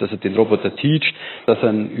führt, dass er den Roboter teacht, dass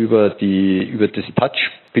er über das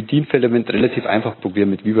Touch-Bedienfelement relativ einfach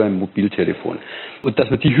programmiert, wie beim Mobiltelefon. Und dass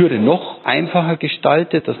man die Hürde noch einfacher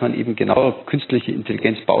gestaltet, dass man eben genau künstliche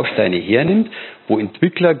Intelligenz-Bausteine hernimmt, wo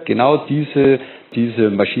Entwickler genau diese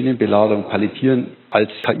Maschinenbeladung palettieren als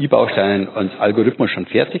KI-Bausteine als Algorithmus schon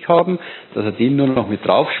fertig haben, dass er den nur noch mit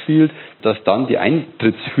drauf spielt, dass dann die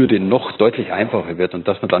Eintrittshürde noch deutlich einfacher wird und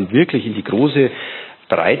dass man dann wirklich in die große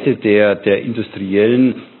Breite der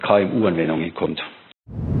industriellen KMU-Anwendungen kommt.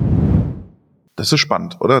 Das ist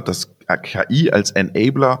spannend, oder? Das KI als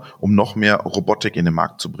Enabler, um noch mehr Robotik in den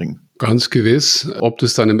Markt zu bringen. Ganz gewiss. Ob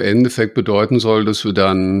das dann im Endeffekt bedeuten soll, dass wir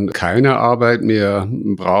dann keine Arbeit mehr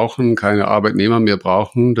brauchen, keine Arbeitnehmer mehr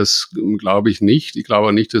brauchen, das glaube ich nicht. Ich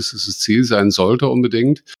glaube nicht, dass es das Ziel sein sollte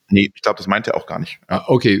unbedingt. Nee, ich glaube, das meint er auch gar nicht. Ja.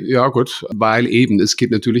 Okay, ja gut. Weil eben, es geht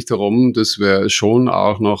natürlich darum, dass wir schon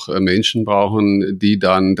auch noch Menschen brauchen, die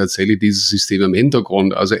dann tatsächlich dieses System im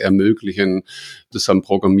Hintergrund, also ermöglichen, das am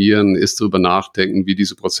Programmieren ist, darüber nachdenken, wie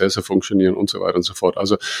diese Prozesse funktionieren und so weiter und so fort.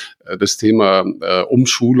 Also das Thema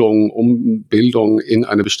Umschulung, Umbildung in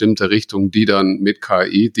eine bestimmte Richtung, die dann mit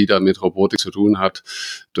KI, die dann mit Robotik zu tun hat,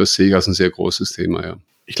 das sehe ich als ein sehr großes Thema, ja.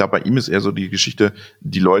 Ich glaube, bei ihm ist eher so die Geschichte,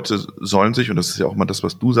 die Leute sollen sich, und das ist ja auch mal das,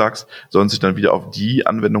 was du sagst, sollen sich dann wieder auf die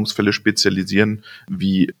Anwendungsfälle spezialisieren,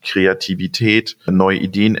 wie Kreativität, neue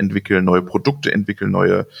Ideen entwickeln, neue Produkte entwickeln,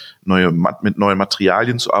 mit neuen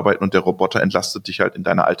Materialien zu arbeiten, und der Roboter entlastet dich halt in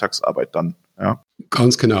deiner Alltagsarbeit dann, ja.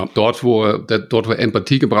 Ganz genau. Dort, wo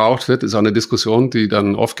Empathie gebraucht wird, ist auch eine Diskussion, die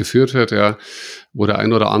dann oft geführt wird, ja, wo der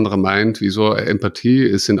ein oder andere meint, wieso Empathie?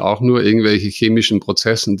 Es sind auch nur irgendwelche chemischen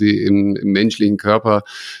Prozessen, die im menschlichen Körper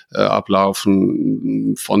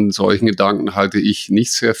ablaufen. Von solchen Gedanken halte ich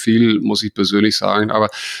nicht sehr viel, muss ich persönlich sagen. Aber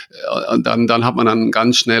dann hat man dann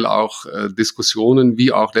ganz schnell auch Diskussionen,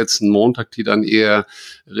 wie auch letzten Montag, die dann eher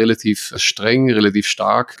relativ streng, relativ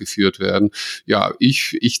stark geführt werden. Ja,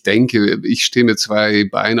 ich denke, ich stehe mit zwei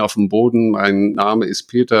Beinen auf dem Boden. Mein Name ist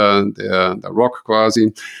Peter, der Rock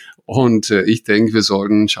quasi. Und ich denke, wir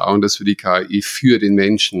sollten schauen, dass wir die KI für den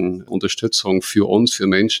Menschen, Unterstützung für uns, für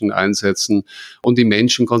Menschen einsetzen und die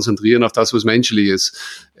Menschen konzentrieren auf das, was menschlich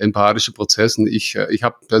ist. Empathische Prozessen. Ich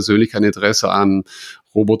habe persönlich kein Interesse an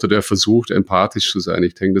Roboter, der versucht, empathisch zu sein.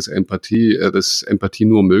 Ich denke, dass Empathie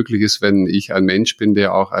nur möglich ist, wenn ich ein Mensch bin,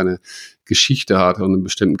 der auch eine Geschichte hat und einen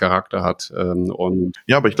bestimmten Charakter hat.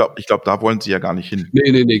 Ja, aber ich glaube, da wollen sie ja gar nicht hin.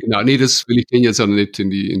 Nee, genau. Nee, das will ich denen jetzt auch nicht in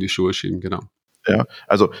die Schuhe schieben, genau. Ja,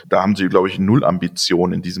 also da haben sie, glaube ich, null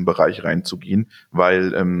Ambition, in diesen Bereich reinzugehen,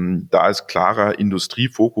 weil da ist klarer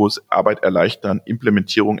Industriefokus, Arbeit erleichtern,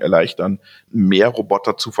 Implementierung erleichtern, mehr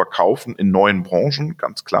Roboter zu verkaufen in neuen Branchen,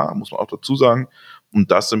 ganz klar, muss man auch dazu sagen. Und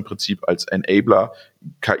das im Prinzip als Enabler,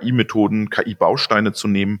 KI-Methoden, KI-Bausteine zu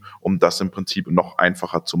nehmen, um das im Prinzip noch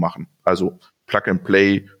einfacher zu machen. Also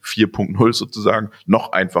Plug-and-Play 4.0 sozusagen,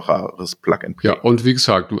 noch einfacheres Plug-and-Play. Ja, und wie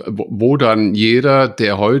gesagt, wo dann jeder,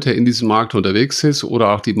 der heute in diesem Markt unterwegs ist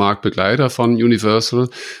oder auch die Marktbegleiter von Universal,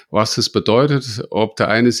 was das bedeutet, ob der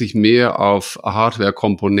eine sich mehr auf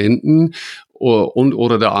Hardware-Komponenten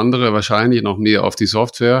oder der andere wahrscheinlich noch mehr auf die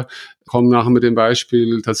Software, kommen nachher mit dem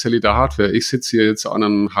Beispiel tatsächlich der Hardware. Ich sitze hier jetzt an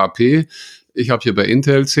einem HP. Ich habe hier bei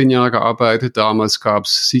Intel 10 Jahre gearbeitet. Damals gab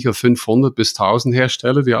es sicher 500 bis 1000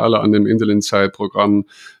 Hersteller, die alle an dem Intel Inside-Programm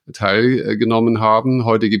teilgenommen haben.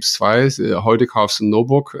 Heute gibt's zwei. Heute kaufst du ein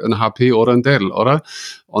Notebook, ein HP oder ein Dell, oder?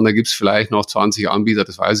 Und da gibt's vielleicht noch 20 Anbieter,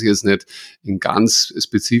 das weiß ich jetzt nicht, in ganz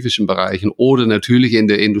spezifischen Bereichen oder natürlich in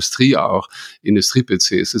der Industrie auch,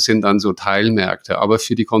 Industrie-PCs. Das sind dann so Teilmärkte. Aber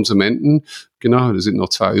für die Konsumenten, genau, da sind noch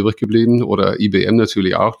zwei übrig geblieben oder IBM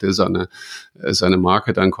natürlich auch, der seine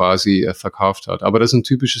Marke dann quasi verkauft hat. Aber das ist ein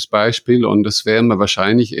typisches Beispiel und das werden wir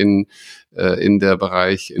wahrscheinlich im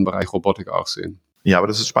Bereich Robotik auch sehen. Ja, aber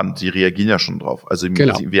das ist spannend. Sie reagieren ja schon drauf. Also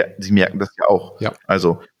genau. Sie merken das ja auch. Ja.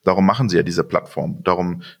 Also darum machen sie ja diese Plattform.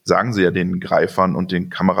 Darum sagen sie ja den Greifern und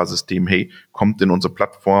den Kamerasystemen, hey, kommt in unsere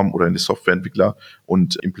Plattform oder in die Softwareentwickler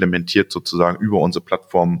und implementiert sozusagen über unsere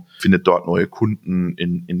Plattform, findet dort neue Kunden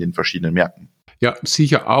in den verschiedenen Märkten. Ja,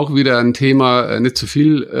 sicher auch wieder ein Thema, nicht zu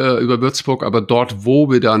viel über Würzburg, aber dort, wo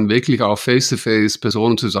wir dann wirklich auch face-to-face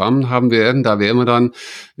Personen zusammen haben werden, da werden wir dann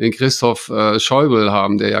den Christoph Schäuble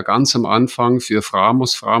haben, der ja ganz am Anfang für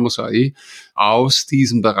Framos AI aus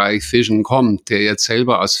diesem Bereich Vision kommt, der jetzt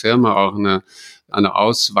selber als Firma auch eine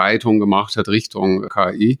Ausweitung gemacht hat Richtung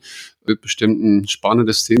KI. Wird bestimmt ein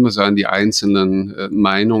spannendes Thema sein, die einzelnen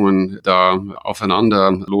Meinungen da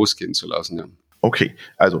aufeinander losgehen zu lassen. Ja. Okay,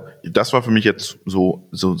 also das war für mich jetzt so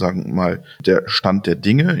sagen wir mal der Stand der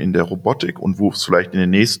Dinge in der Robotik und wo es vielleicht in den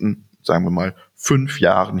nächsten, sagen wir mal, 5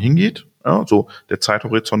 Jahren hingeht. Ja, so der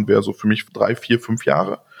Zeithorizont wäre so für mich 3, 4, 5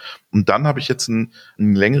 Jahre. Und dann habe ich jetzt ein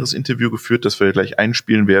längeres Interview geführt, das wir gleich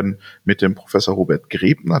einspielen werden mit dem Professor Robert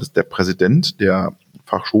Grebner, das ist der Präsident der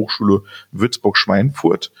Fachhochschule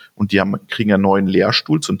Würzburg-Schweinfurt. Und die kriegen einen neuen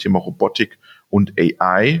Lehrstuhl zum Thema Robotik und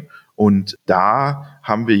AI. Und da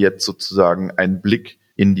haben wir jetzt sozusagen einen Blick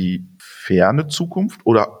in die ferne Zukunft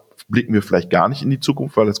oder blicken wir vielleicht gar nicht in die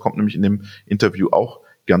Zukunft, weil es kommt nämlich in dem Interview auch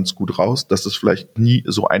ganz gut raus, dass es vielleicht nie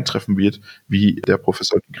so eintreffen wird, wie der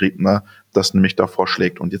Professor Grebner das nämlich da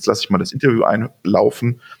vorschlägt. Und jetzt lasse ich mal das Interview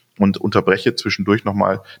einlaufen und unterbreche zwischendurch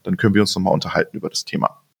nochmal, dann können wir uns nochmal unterhalten über das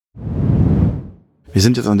Thema. Wir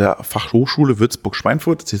sind jetzt an der Fachhochschule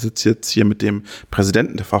Würzburg-Schweinfurt. Ich sitze jetzt hier mit dem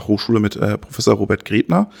Präsidenten der Fachhochschule, mit Professor Robert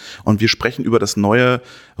Grebner. Und wir sprechen über das neue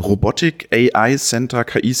Robotik AI Center,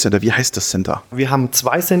 KI Center. Wie heißt das Center? Wir haben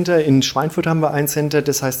 2 Center. In Schweinfurt haben wir ein Center,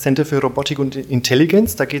 das heißt Center für Robotik und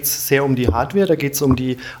Intelligenz. Da geht es sehr um die Hardware. Da geht es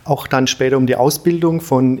auch dann später um die Ausbildung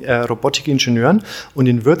von Robotikingenieuren. Und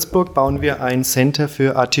in Würzburg bauen wir ein Center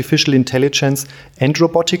für Artificial Intelligence and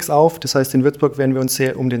Robotics auf. Das heißt, in Würzburg werden wir uns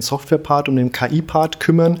sehr um den Software-Part, um den KI-Part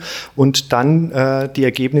kümmern und dann die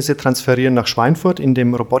Ergebnisse transferieren nach Schweinfurt. In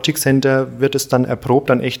dem Robotik-Center wird es dann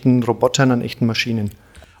erprobt an echten Robotern, an echten Maschinen.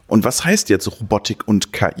 Und was heißt jetzt Robotik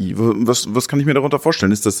und KI? Was kann ich mir darunter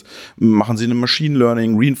vorstellen? Machen Sie eine Machine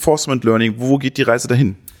Learning, Reinforcement Learning? Wo geht die Reise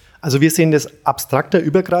dahin? Also wir sehen das abstrakter,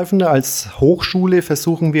 übergreifender. Als Hochschule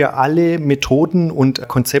versuchen wir alle Methoden und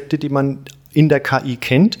Konzepte, die man in der KI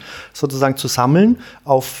kennt, sozusagen zu sammeln,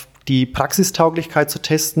 auf die Praxistauglichkeit zu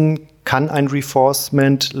testen. Kann ein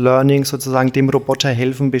Reinforcement Learning sozusagen dem Roboter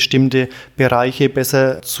helfen, bestimmte Bereiche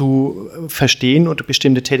besser zu verstehen oder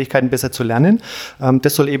bestimmte Tätigkeiten besser zu lernen?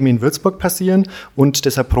 Das soll eben in Würzburg passieren und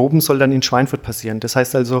das Erproben soll dann in Schweinfurt passieren. Das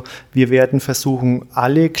heißt also, wir werden versuchen,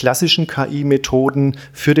 alle klassischen KI-Methoden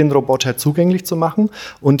für den Roboter zugänglich zu machen.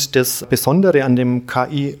 Und das Besondere an dem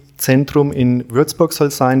KI-Zentrum in Würzburg soll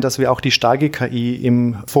sein, dass wir auch die starke KI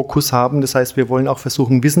im Fokus haben. Das heißt, wir wollen auch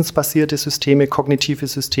versuchen, wissensbasierte Systeme, kognitive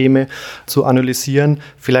Systeme zu analysieren,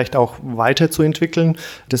 vielleicht auch weiterzuentwickeln.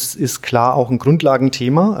 Das ist klar auch ein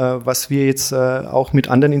Grundlagenthema, was wir jetzt auch mit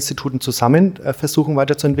anderen Instituten zusammen versuchen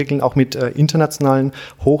weiterzuentwickeln, auch mit internationalen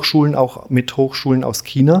Hochschulen, auch mit Hochschulen aus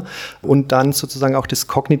China und dann sozusagen auch das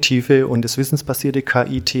kognitive und das wissensbasierte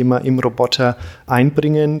KI-Thema im Roboter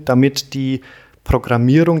einbringen, damit die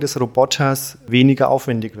Programmierung des Roboters weniger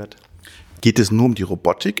aufwendig wird. Geht es nur um die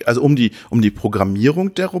Robotik, also um die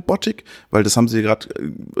Programmierung der Robotik? Weil das haben Sie gerade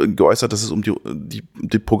geäußert, dass es um die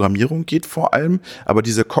Programmierung geht vor allem. Aber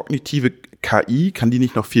diese kognitive KI, kann die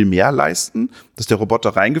nicht noch viel mehr leisten? Dass der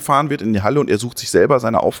Roboter reingefahren wird in die Halle und er sucht sich selber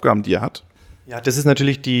seine Aufgaben, die er hat? Ja, das ist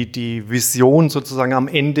natürlich die Vision sozusagen am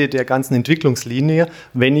Ende der ganzen Entwicklungslinie.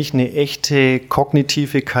 Wenn ich eine echte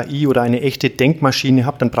kognitive KI oder eine echte Denkmaschine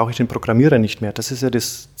habe, dann brauche ich den Programmierer nicht mehr. Das ist ja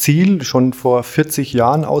das Ziel, schon vor 40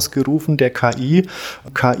 Jahren ausgerufen, der KI.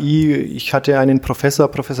 Ich hatte einen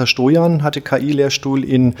Professor Stojan, hatte KI-Lehrstuhl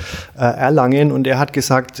in Erlangen und er hat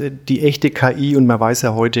gesagt, die echte KI, und man weiß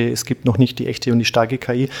ja heute, es gibt noch nicht die echte und die starke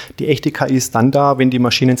KI, die echte KI ist dann da, wenn die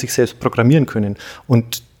Maschinen sich selbst programmieren können.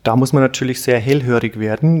 Und da muss man natürlich sehr hellhörig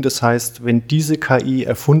werden. Das heißt, wenn diese KI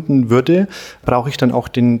erfunden würde, brauche ich dann auch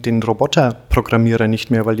den Roboterprogrammierer nicht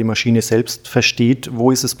mehr, weil die Maschine selbst versteht, wo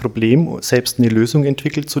ist das Problem, selbst eine Lösung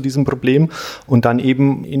entwickelt zu diesem Problem und dann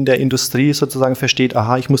eben in der Industrie sozusagen versteht,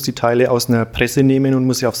 aha, ich muss die Teile aus einer Presse nehmen und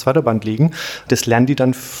muss sie aufs Förderband legen. Das lernt die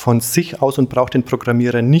dann von sich aus und braucht den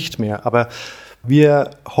Programmierer nicht mehr. Aber wir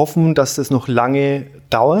hoffen, dass es noch lange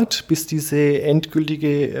dauert, bis diese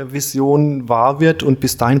endgültige Vision wahr wird. Und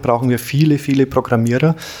bis dahin brauchen wir viele, viele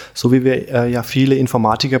Programmierer. So wie wir ja viele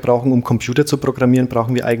Informatiker brauchen, um Computer zu programmieren,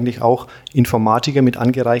 brauchen wir eigentlich auch Informatiker mit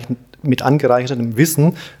angereichertem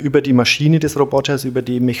Wissen über die Maschine des Roboters, über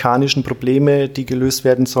die mechanischen Probleme, die gelöst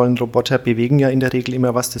werden sollen. Roboter bewegen ja in der Regel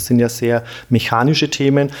immer was. Das sind ja sehr mechanische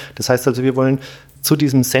Themen. Das heißt also, wir wollen zu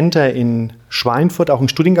diesem Center in Schweinfurt auch einen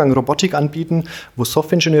Studiengang Robotik anbieten, wo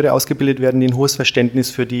Softwareingenieure ausgebildet werden, die ein hohes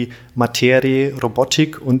Verständnis für die Materie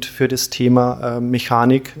Robotik und für das Thema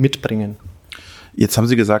Mechanik mitbringen. Jetzt haben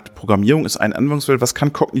Sie gesagt, Programmierung ist ein Anwendungsfeld. Was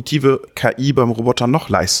kann kognitive KI beim Roboter noch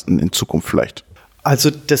leisten in Zukunft vielleicht?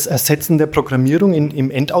 Also das Ersetzen der Programmierung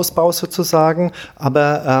im Endausbau sozusagen,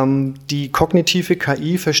 aber die kognitive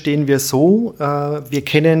KI verstehen wir so, wir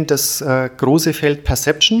kennen das große Feld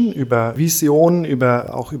Perception über Vision,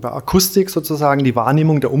 auch über Akustik sozusagen, die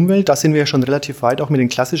Wahrnehmung der Umwelt, da sind wir ja schon relativ weit auch mit den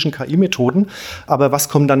klassischen KI-Methoden, aber was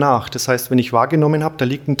kommt danach? Das heißt, wenn ich wahrgenommen habe, da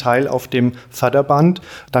liegt ein Teil auf dem Förderband,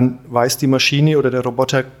 dann weiß die Maschine oder der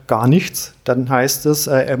Roboter gar nichts, dann heißt es,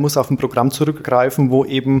 er muss auf ein Programm zurückgreifen, wo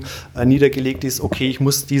eben niedergelegt ist, okay, ich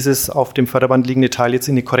muss dieses auf dem Förderband liegende Teil jetzt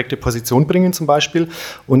in die korrekte Position bringen zum Beispiel.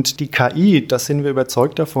 Und die KI, da sind wir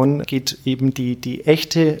überzeugt davon, geht eben die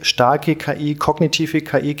echte, starke KI, kognitive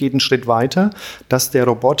KI geht einen Schritt weiter, dass der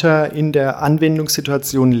Roboter in der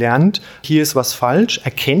Anwendungssituation lernt, hier ist was falsch,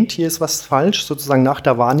 erkennt, hier ist was falsch, sozusagen nach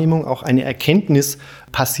der Wahrnehmung auch eine Erkenntnis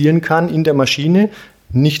passieren kann in der Maschine,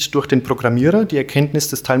 nicht durch den Programmierer. Die Erkenntnis,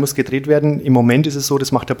 das Teil muss gedreht werden. Im Moment ist es so,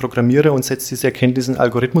 das macht der Programmierer und setzt diese Erkenntnis in einen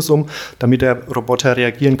Algorithmus um, damit der Roboter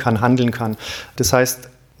reagieren kann, handeln kann. Das heißt,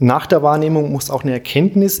 nach der Wahrnehmung muss auch eine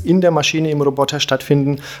Erkenntnis in der Maschine, im Roboter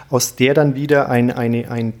stattfinden, aus der dann wieder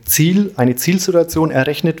eine Zielsituation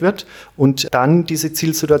errechnet wird und dann diese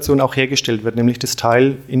Zielsituation auch hergestellt wird, nämlich das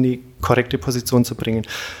Teil in die korrekte Position zu bringen.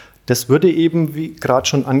 Das würde eben, wie gerade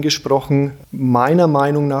schon angesprochen, meiner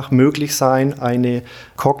Meinung nach möglich sein, eine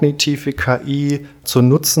kognitive KI zu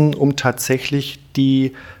nutzen, um tatsächlich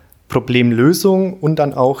die Problemlösung und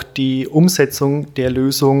dann auch die Umsetzung der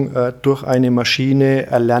Lösung durch eine Maschine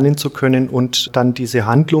erlernen zu können und dann diese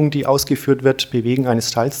Handlung, die ausgeführt wird, Bewegen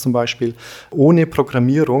eines Teils zum Beispiel, ohne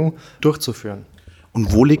Programmierung durchzuführen.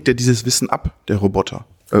 Und wo legt er dieses Wissen ab, der Roboter?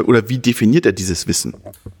 Oder wie definiert er dieses Wissen?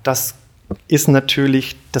 Das ist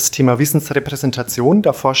natürlich das Thema Wissensrepräsentation.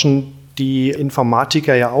 Da forschen die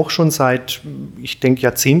Informatiker ja auch schon seit, ich denke,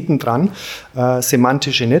 Jahrzehnten dran.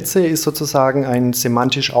 Semantische Netze ist sozusagen ein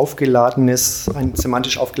semantisch aufgeladener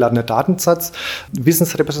Datensatz.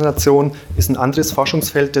 Wissensrepräsentation ist ein anderes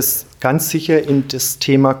Forschungsfeld, das ganz sicher in das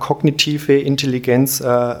Thema kognitive Intelligenz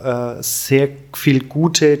sehr viel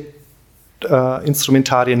gute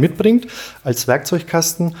Instrumentarien mitbringt als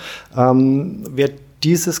Werkzeugkasten. Wer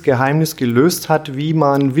dieses Geheimnis gelöst hat, wie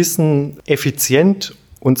man Wissen effizient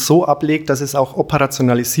und so ablegt, dass es auch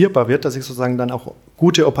operationalisierbar wird, dass ich sozusagen dann auch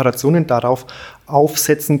gute Operationen darauf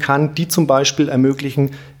aufsetzen kann, die zum Beispiel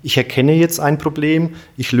ermöglichen, ich erkenne jetzt ein Problem,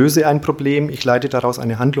 ich löse ein Problem, ich leite daraus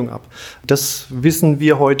eine Handlung ab. Das wissen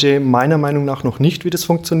wir heute meiner Meinung nach noch nicht, wie das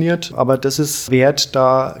funktioniert, aber das ist wert,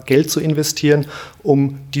 da Geld zu investieren,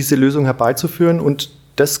 um diese Lösung herbeizuführen, und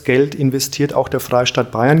das Geld investiert auch der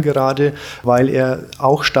Freistaat Bayern gerade, weil er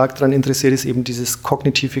auch stark daran interessiert ist, eben dieses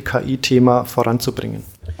kognitive KI-Thema voranzubringen.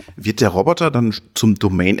 Wird der Roboter dann zum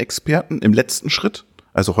Domain-Experten im letzten Schritt?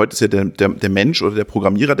 Also heute ist ja der Mensch oder der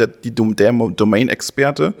Programmierer der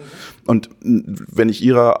Domain-Experte. Und wenn ich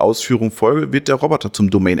Ihrer Ausführung folge, wird der Roboter zum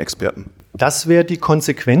Domain-Experten. Das wäre die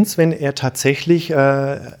Konsequenz, wenn er tatsächlich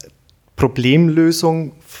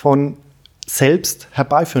Problemlösung von selbst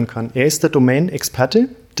herbeiführen kann. Er ist der Domain-Experte.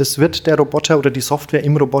 Das wird der Roboter oder die Software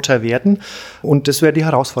im Roboter werden. Und das wäre die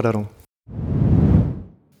Herausforderung.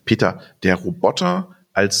 Peter, der Roboter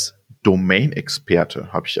als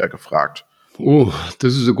Domain-Experte, habe ich ja gefragt. Oh,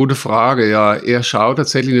 das ist eine gute Frage. Ja, er schaut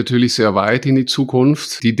tatsächlich natürlich sehr weit in die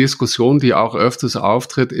Zukunft. Die Diskussion, die auch öfters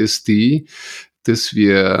auftritt, ist die, dass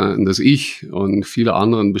ich und viele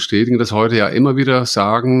anderen bestätigen das heute ja immer wieder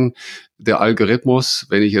sagen, der Algorithmus,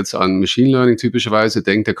 wenn ich jetzt an Machine Learning typischerweise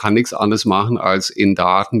denke, der kann nichts anderes machen, als in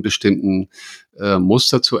Daten bestimmten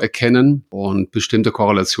Muster zu erkennen und bestimmte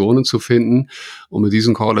Korrelationen zu finden. Und mit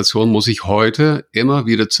diesen Korrelationen muss ich heute immer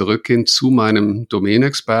wieder zurückgehen zu meinem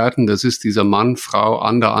Domain-Experten. Das ist dieser Mann, Frau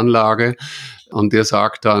an der Anlage. Und der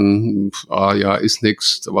sagt dann, ist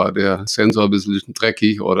nix, da war der Sensor ein bisschen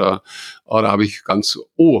dreckig oder habe ich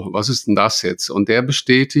was ist denn das jetzt? Und der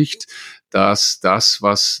bestätigt, dass das,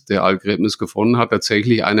 was der Algorithmus gefunden hat,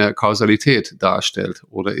 tatsächlich eine Kausalität darstellt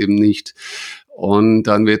oder eben nicht. Und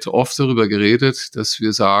dann wird oft darüber geredet, dass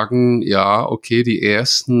wir sagen, ja, okay, die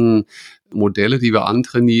ersten Modelle, die wir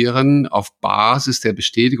antrainieren, auf Basis der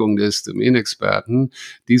Bestätigung des Domain-Experten,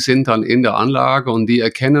 die sind dann in der Anlage und die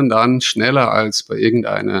erkennen dann schneller als bei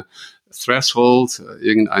irgendeiner Threshold,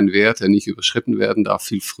 irgendein Wert, der nicht überschritten werden darf,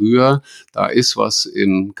 viel früher. Da ist was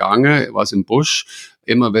im Gange, was im Busch.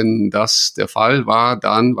 Immer wenn das der Fall war,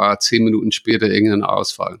 dann war 10 Minuten später irgendein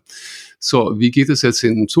Ausfall. So, wie geht es jetzt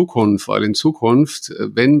in Zukunft? Weil in Zukunft,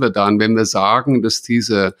 wenn wir sagen, dass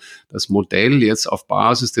das Modell jetzt auf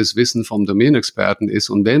Basis des Wissens vom Domänexperten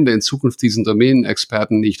ist und wenn wir in Zukunft diesen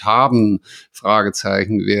Domänexperten nicht haben,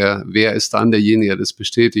 Fragezeichen, wer ist dann derjenige, der das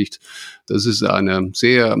bestätigt? Das ist eine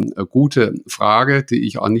sehr gute Frage, die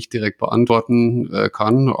ich auch nicht direkt beantworten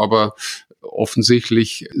kann, aber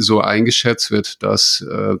offensichtlich so eingeschätzt wird, dass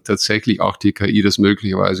tatsächlich auch die KI das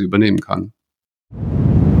möglicherweise übernehmen kann.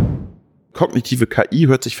 Kognitive KI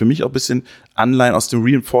hört sich für mich auch ein bisschen Anleihen aus dem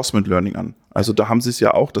Reinforcement Learning an. Also da haben sie es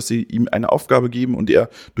ja auch, dass sie ihm eine Aufgabe geben und er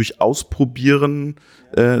durch Ausprobieren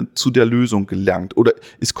zu der Lösung gelangt. Oder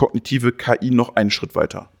ist kognitive KI noch einen Schritt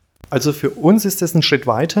weiter? Also für uns ist das ein Schritt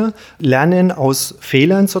weiter. Lernen aus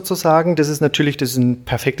Fehlern sozusagen, das ist ein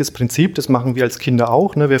perfektes Prinzip, das machen wir als Kinder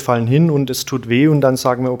auch. Ne? Wir fallen hin und es tut weh und dann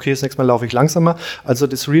sagen wir, okay, das nächste Mal laufe ich langsamer. Also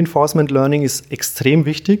das Reinforcement Learning ist extrem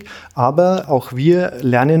wichtig, aber auch wir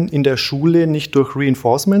lernen in der Schule nicht durch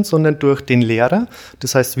Reinforcement, sondern durch den Lehrer,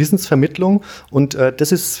 das heißt Wissensvermittlung und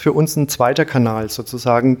das ist für uns ein zweiter Kanal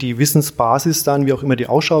sozusagen, die Wissensbasis dann, wie auch immer die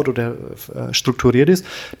ausschaut oder strukturiert ist,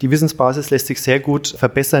 die Wissensbasis lässt sich sehr gut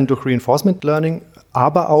verbessern durch Reinforcement Learning,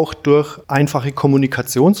 aber auch durch einfache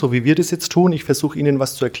Kommunikation, so wie wir das jetzt tun. Ich versuche Ihnen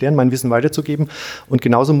was zu erklären, mein Wissen weiterzugeben. Und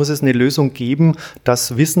genauso muss es eine Lösung geben,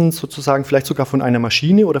 dass Wissen sozusagen vielleicht sogar von einer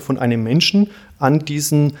Maschine oder von einem Menschen an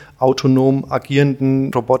diesen autonom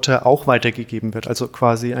agierenden Roboter auch weitergegeben wird. Also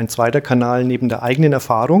quasi ein zweiter Kanal neben der eigenen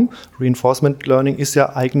Erfahrung. Reinforcement Learning ist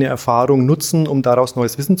ja eigene Erfahrung nutzen, um daraus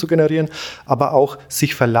neues Wissen zu generieren, aber auch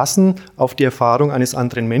sich verlassen auf die Erfahrung eines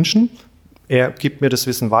anderen Menschen. Er gibt mir das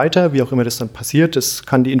Wissen weiter, wie auch immer das dann passiert. Das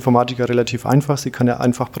kann die Informatiker relativ einfach. Sie kann ja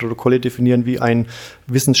einfach Protokolle definieren, wie ein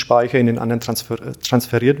Wissensspeicher in den anderen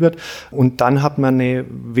transferiert wird. Und dann hat man eine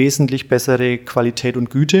wesentlich bessere Qualität und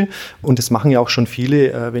Güte. Und das machen ja auch schon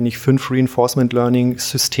viele. Wenn ich 5 Reinforcement Learning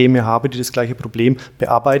Systeme habe, die das gleiche Problem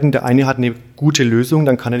bearbeiten, der eine hat eine gute Lösung,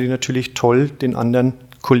 dann kann er die natürlich toll den anderen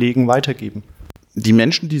Kollegen weitergeben. Die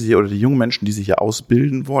Menschen, die jungen Menschen, die Sie hier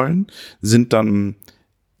ausbilden wollen, sind dann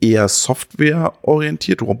eher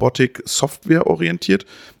softwareorientiert, Robotik-Software-orientiert.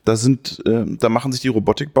 Da machen sich die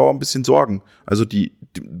Robotikbauer ein bisschen Sorgen. Also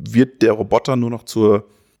wird der Roboter nur noch zur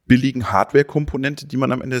billigen Hardware-Komponente, die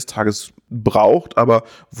man am Ende des Tages braucht, aber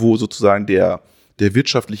wo sozusagen der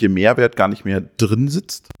wirtschaftliche Mehrwert gar nicht mehr drin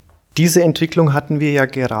sitzt? Diese Entwicklung hatten wir ja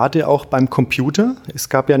gerade auch beim Computer. Es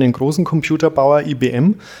gab ja einen großen Computerbauer,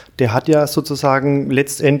 IBM, der hat ja sozusagen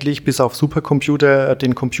letztendlich bis auf Supercomputer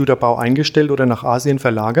den Computerbau eingestellt oder nach Asien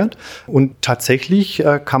verlagert. Und tatsächlich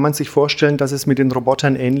kann man sich vorstellen, dass es mit den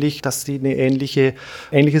Robotern dass sie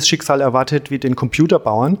ähnliches Schicksal erwartet wie den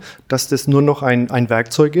Computerbauern, dass das nur noch ein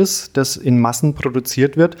Werkzeug ist, das in Massen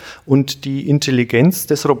produziert wird und die Intelligenz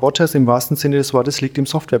des Roboters im wahrsten Sinne des Wortes liegt im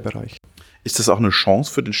Softwarebereich. Ist das auch eine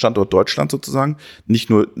Chance für den Standort Deutschland sozusagen? Nicht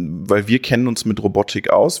nur, weil wir kennen uns mit Robotik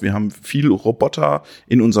aus, wir haben viele Roboter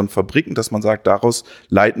in unseren Fabriken, dass man sagt, daraus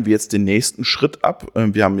leiten wir jetzt den nächsten Schritt ab.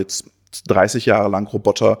 Wir haben jetzt 30 Jahre lang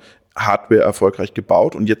Roboter-Hardware erfolgreich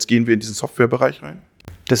gebaut und jetzt gehen wir in diesen Softwarebereich rein?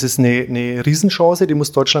 Das ist eine Riesenchance, die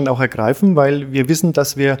muss Deutschland auch ergreifen, weil wir wissen,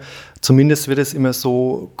 dass wir, zumindest wird es immer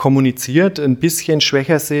so kommuniziert, ein bisschen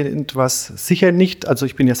schwächer sind, was sicher nicht, also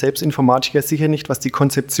ich bin ja selbst Informatiker, sicher nicht, was die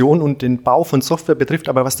Konzeption und den Bau von Software betrifft,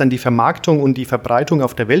 aber was dann die Vermarktung und die Verbreitung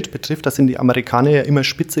auf der Welt betrifft, da sind die Amerikaner ja immer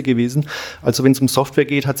spitze gewesen. Also wenn es um Software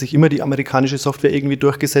geht, hat sich immer die amerikanische Software irgendwie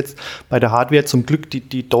durchgesetzt. Bei der Hardware zum Glück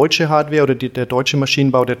die deutsche Hardware oder der deutsche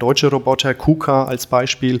Maschinenbau, der deutsche Roboter, KUKA als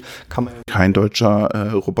Beispiel. Kein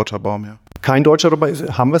deutscher Roboterbau mehr. Kein deutscher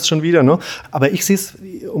Roboter, haben wir es schon wieder, ne? Aber ich sehe es,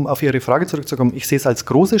 um auf Ihre Frage zurückzukommen, ich sehe es als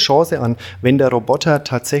große Chance an, wenn der Roboter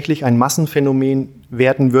tatsächlich ein Massenphänomen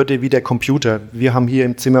werden würde wie der Computer. Wir haben hier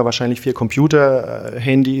im Zimmer wahrscheinlich 4 Computer,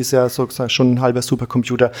 Handy ist ja sozusagen schon ein halber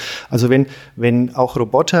Supercomputer. Also wenn auch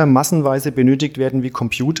Roboter massenweise benötigt werden wie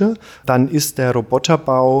Computer, dann ist der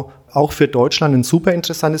Roboterbau auch für Deutschland ein super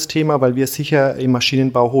interessantes Thema, weil wir sicher im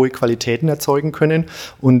Maschinenbau hohe Qualitäten erzeugen können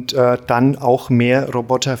und dann auch mehr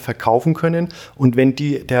Roboter verkaufen können. Und wenn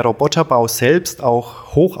der Roboterbau selbst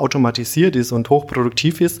auch hochautomatisiert ist und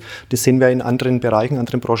hochproduktiv ist, das sehen wir in anderen Bereichen,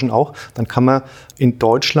 anderen Branchen auch, dann kann man in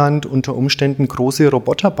Deutschland unter Umständen große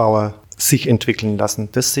Roboterbauer sich entwickeln lassen.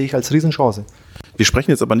 Das sehe ich als Riesenchance. Wir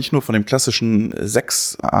sprechen jetzt aber nicht nur von dem klassischen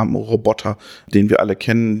 6-Arm-Roboter, den wir alle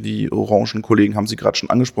kennen. Die orangen Kollegen haben Sie gerade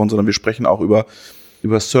schon angesprochen, sondern wir sprechen auch über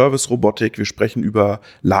über Service-Robotik, wir sprechen über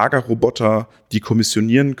Lagerroboter, die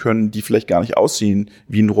kommissionieren können, die vielleicht gar nicht aussehen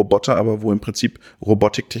wie ein Roboter, aber wo im Prinzip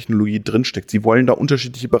Robotiktechnologie drinsteckt. Sie wollen da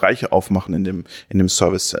unterschiedliche Bereiche aufmachen in dem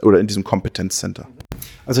Service oder in diesem Kompetenzcenter.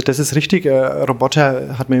 Also das ist richtig.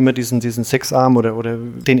 Roboter hat man immer diesen Sechsarm oder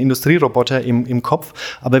den Industrieroboter im Kopf.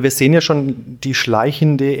 Aber wir sehen ja schon die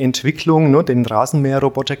schleichende Entwicklung. Ne? Den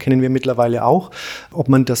Rasenmäherroboter kennen wir mittlerweile auch. Ob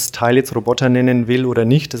man das Teil jetzt Roboter nennen will oder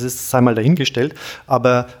nicht, das ist sei mal dahingestellt.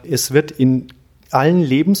 Aber es wird in allen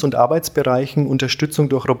Lebens- und Arbeitsbereichen Unterstützung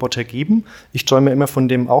durch Roboter geben. Ich träume immer von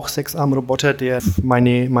dem auch Sechsarm-Roboter, der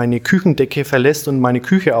meine Küchendecke verlässt und meine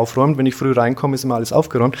Küche aufräumt. Wenn ich früh reinkomme, ist immer alles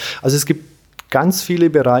aufgeräumt. Also es gibt ganz viele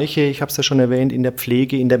Bereiche, ich habe es ja schon erwähnt, in der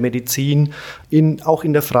Pflege, in der Medizin, auch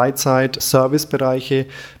in der Freizeit, Servicebereiche,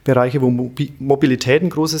 Bereiche, wo Mobilität ein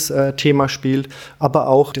großes Thema spielt, aber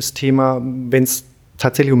auch das Thema, wenn es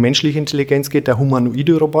tatsächlich um menschliche Intelligenz geht, der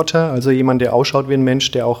humanoide Roboter, also jemand, der ausschaut wie ein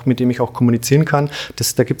Mensch, mit dem ich auch kommunizieren kann.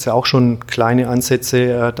 Da gibt es ja auch schon kleine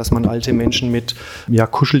Ansätze, dass man alte Menschen mit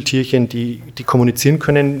Kuscheltierchen, die kommunizieren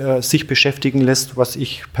können, sich beschäftigen lässt, was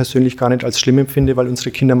ich persönlich gar nicht als schlimm empfinde, weil unsere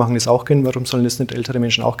Kinder machen das auch gern. Warum sollen das nicht ältere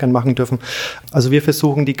Menschen auch gern machen dürfen? Also wir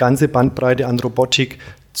versuchen, die ganze Bandbreite an Robotik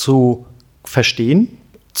zu verstehen,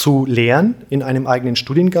 zu lernen in einem eigenen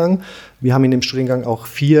Studiengang. Wir haben in dem Studiengang auch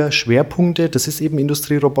 4 Schwerpunkte. Das ist eben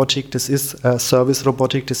Industrierobotik, das ist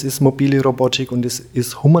Servicerobotik, das ist mobile Robotik und das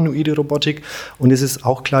ist humanoide Robotik. Und es ist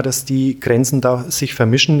auch klar, dass die Grenzen da sich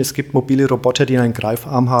vermischen. Es gibt mobile Roboter, die einen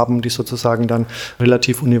Greifarm haben, die sozusagen dann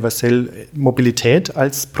relativ universell Mobilität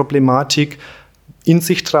als Problematik in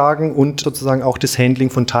sich tragen und sozusagen auch das Handling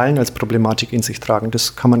von Teilen als Problematik in sich tragen.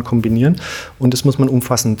 Das kann man kombinieren und das muss man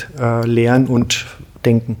umfassend lernen und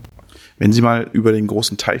denken. Wenn Sie mal über den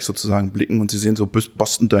großen Teich sozusagen blicken und Sie sehen so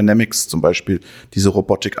Boston Dynamics zum Beispiel, diese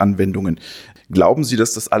Robotikanwendungen, glauben Sie,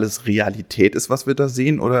 dass das alles Realität ist, was wir da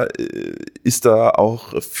sehen, oder ist da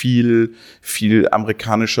auch viel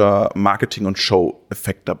amerikanischer Marketing- und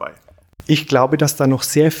Show-Effekt dabei? Ich glaube, dass da noch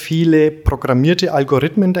sehr viele programmierte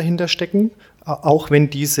Algorithmen dahinter stecken, auch wenn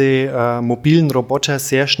diese mobilen Roboter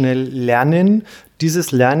sehr schnell lernen.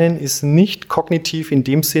 Dieses Lernen ist nicht kognitiv in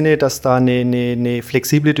dem Sinne, dass da eine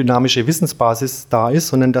flexible, dynamische Wissensbasis da ist,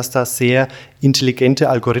 sondern dass da sehr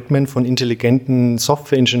intelligente Algorithmen von intelligenten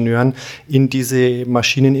Softwareingenieuren in diese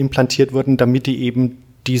Maschinen implantiert wurden, damit die eben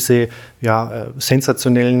diese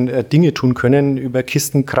sensationellen Dinge tun können, über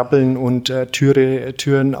Kisten krabbeln und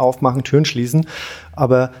Türen aufmachen, Türen schließen.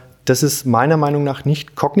 Aber das ist meiner Meinung nach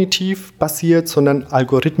nicht kognitiv basiert, sondern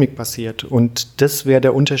algorithmik basiert. Und das wäre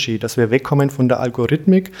der Unterschied, dass wir wegkommen von der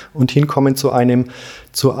Algorithmik und hinkommen zu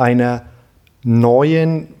einer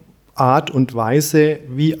neuen Art und Weise,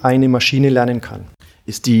 wie eine Maschine lernen kann.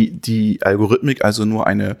 Ist die Algorithmik also nur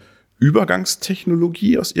eine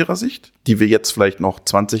Übergangstechnologie aus Ihrer Sicht, die wir jetzt vielleicht noch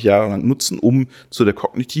 20 Jahre lang nutzen, um zu der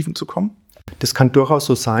kognitiven zu kommen? Das kann durchaus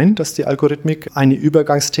so sein, dass die Algorithmik eine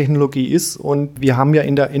Übergangstechnologie ist. Und wir haben ja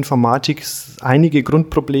in der Informatik einige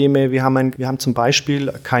Grundprobleme. Wir haben zum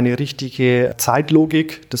Beispiel keine richtige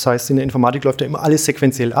Zeitlogik. Das heißt, in der Informatik läuft ja immer alles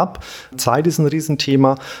sequenziell ab. Zeit ist ein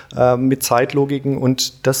Riesenthema mit Zeitlogiken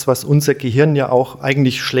und das, was unser Gehirn ja auch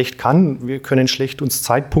eigentlich schlecht kann. Wir können schlecht uns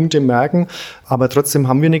Zeitpunkte merken, aber trotzdem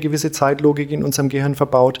haben wir eine gewisse Zeitlogik in unserem Gehirn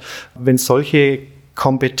verbaut. Wenn solche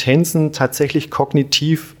Kompetenzen tatsächlich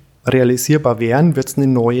kognitiv realisierbar wären, wird es eine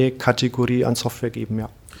neue Kategorie an Software geben, ja.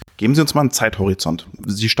 Geben Sie uns mal einen Zeithorizont.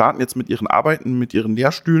 Sie starten jetzt mit Ihren Arbeiten, mit Ihren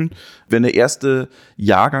Lehrstühlen. Wenn der erste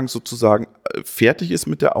Jahrgang sozusagen fertig ist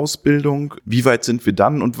mit der Ausbildung, wie weit sind wir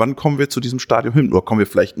dann und wann kommen wir zu diesem Stadium hin? Oder kommen wir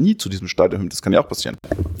vielleicht nie zu diesem Stadium hin? Das kann ja auch passieren.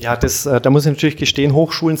 Ja, da muss ich natürlich gestehen,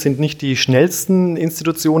 Hochschulen sind nicht die schnellsten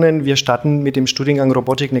Institutionen. Wir starten mit dem Studiengang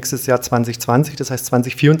Robotik nächstes Jahr 2020. Das heißt,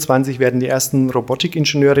 2024 werden die ersten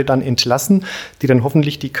Robotikingenieure dann entlassen, die dann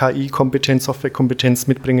hoffentlich die KI-Kompetenz, Softwarekompetenz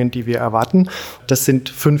mitbringen, die wir erwarten. Das sind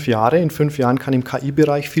 5 Jahre. In 5 Jahren kann im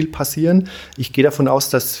KI-Bereich viel passieren. Ich gehe davon aus,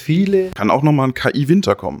 dass viele... Kann auch nochmal ein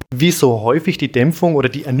KI-Winter kommen. Wie so häufig die Dämpfung oder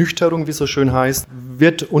die Ernüchterung, wie es so schön heißt,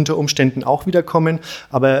 wird unter Umständen auch wieder kommen.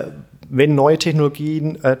 Aber wenn neue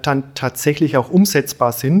Technologien dann tatsächlich auch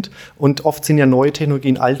umsetzbar sind, und oft sind ja neue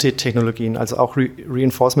Technologien alte Technologien, also auch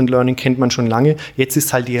Reinforcement Learning kennt man schon lange, jetzt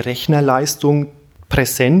ist halt die Rechnerleistung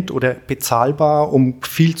präsent oder bezahlbar, um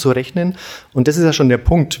viel zu rechnen. Und das ist ja schon der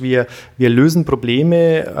Punkt. Wir lösen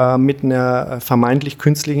Probleme mit einer vermeintlich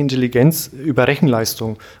künstlichen Intelligenz über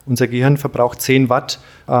Rechenleistung. Unser Gehirn verbraucht 10 Watt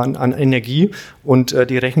an Energie und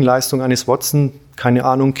die Rechenleistung eines Watson, keine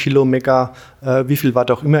Ahnung, Kilo, Mega, wie viel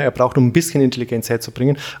Watt auch immer er braucht, um ein bisschen Intelligenz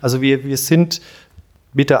herzubringen. Also wir sind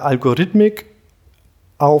mit der Algorithmik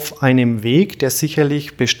auf einem Weg, der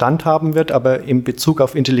sicherlich Bestand haben wird, aber in Bezug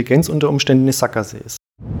auf Intelligenz unter Umständen eine Sackgasse ist.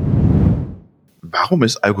 Warum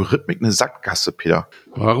ist Algorithmik eine Sackgasse, Peter?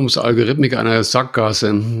 Warum ist Algorithmik eine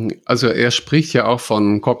Sackgasse? Also er spricht ja auch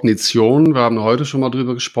von Kognition. Wir haben heute schon mal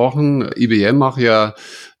drüber gesprochen. IBM macht ja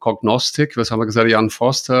Cognostic, was haben wir gesagt, Jan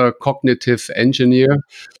Foster, Cognitive Engineer.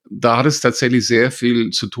 Da hat es tatsächlich sehr viel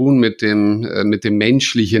zu tun mit dem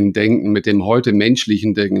menschlichen Denken, mit dem heute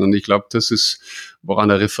menschlichen Denken. Und ich glaube, das ist, woran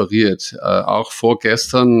er referiert. Auch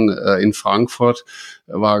vorgestern in Frankfurt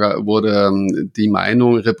wurde die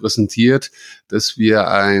Meinung repräsentiert, dass wir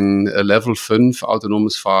ein Level 5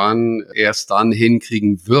 autonomes Fahren erst dann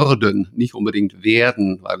hinkriegen würden, nicht unbedingt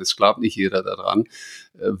werden, weil es glaubt nicht jeder daran,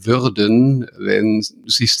 würden, wenn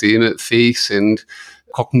Systeme fähig sind,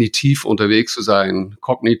 kognitiv unterwegs zu sein.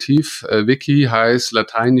 Kognitiv, Wiki heißt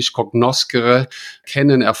lateinisch cognoscere,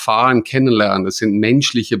 kennen, erfahren, kennenlernen. Das sind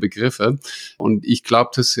menschliche Begriffe. Und ich glaube,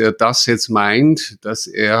 dass er das jetzt meint, dass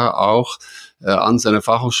er auch an seiner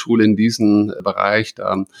Fachhochschule in diesem Bereich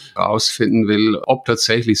da rausfinden will, ob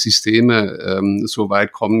tatsächlich Systeme so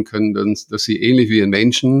weit kommen können, dass sie ähnlich wie ein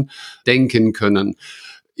Menschen denken können.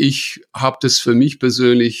 Ich habe das für mich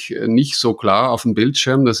persönlich nicht so klar auf dem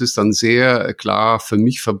Bildschirm. Das ist dann sehr klar für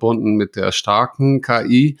mich verbunden mit der starken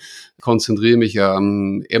KI. Ich konzentriere mich ja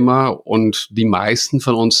immer und die meisten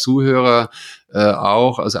von uns Zuhörer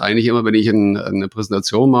auch. Also eigentlich immer, wenn ich eine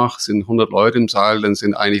Präsentation mache, sind 100 Leute im Saal, dann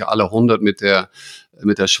sind eigentlich alle 100 mit der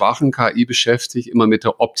schwachen KI beschäftigt, immer mit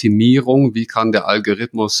der Optimierung. Wie kann der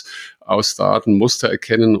Algorithmus aus Daten Muster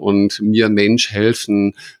erkennen und mir Mensch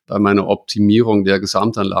helfen bei meiner Optimierung der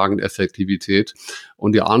Gesamtanlageneffektivität?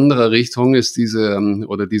 Und die andere Richtung ist dieser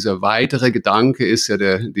weitere Gedanke ist ja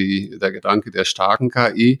der Gedanke der starken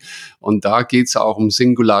KI. Und da geht es auch um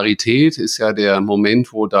Singularität, ist ja der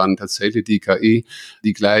Moment, wo dann tatsächlich die KI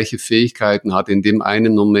die gleiche Fähigkeiten hat in dem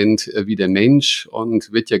einen Moment wie der Mensch,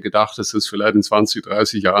 und wird ja gedacht, dass es vielleicht in 20,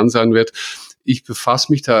 30 Jahren sein wird. Ich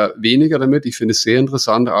befasse mich da weniger damit. Ich finde es sehr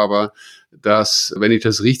interessant, aber dass, wenn ich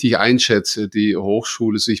das richtig einschätze, die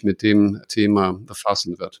Hochschule sich mit dem Thema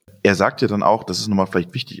befassen wird. Er sagt ja dann auch, das ist nochmal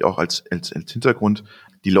vielleicht wichtig auch als Hintergrund,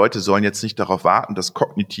 die Leute sollen jetzt nicht darauf warten, dass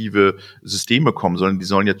kognitive Systeme kommen, sondern die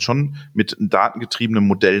sollen jetzt schon mit datengetriebenen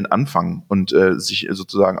Modellen anfangen und sich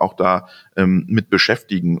sozusagen auch da mit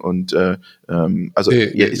beschäftigen. Und also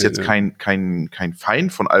er ist jetzt kein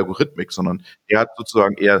Feind von Algorithmik, sondern er hat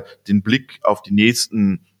sozusagen eher den Blick auf die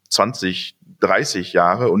nächsten 20, 30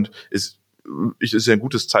 Jahre und ist ja ein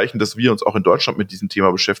gutes Zeichen, dass wir uns auch in Deutschland mit diesem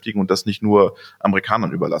Thema beschäftigen und das nicht nur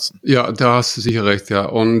Amerikanern überlassen. Ja, da hast du sicher recht, ja.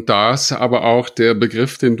 Und da ist aber auch der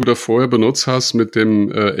Begriff, den du da vorher benutzt hast mit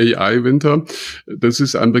dem AI-Winter. Das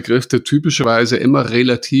ist ein Begriff, der typischerweise immer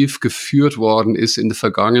relativ geführt worden ist in der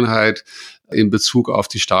Vergangenheit in Bezug auf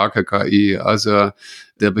die starke KI. Also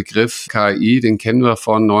der Begriff KI, den kennen wir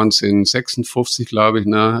von 1956, glaube ich,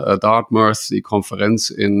 Dartmouth, die Konferenz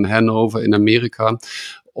in Hannover in Amerika.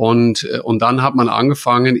 Und dann hat man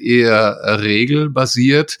angefangen, eher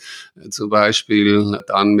regelbasiert, zum Beispiel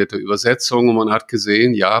dann mit der Übersetzung. Und man hat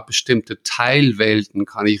gesehen, ja, bestimmte Teilwelten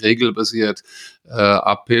kann ich regelbasiert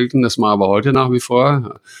abbilden. Das machen wir heute nach wie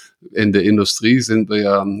vor. In der Industrie sind wir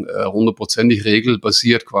ja 100%ig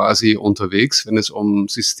regelbasiert quasi unterwegs, wenn es um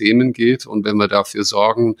Systemen geht und wenn wir dafür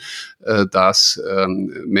sorgen, dass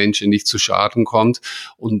Menschen nicht zu Schaden kommt.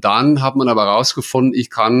 Und dann hat man aber herausgefunden,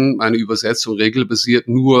 ich kann meine Übersetzung regelbasiert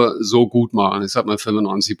nur so gut machen. Das hat man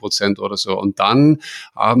 95% oder so. Und dann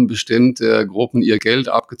haben bestimmte Gruppen ihr Geld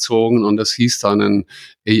abgezogen und das hieß dann ein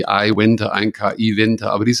AI-Winter, ein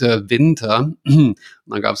KI-Winter. Aber dieser Winter,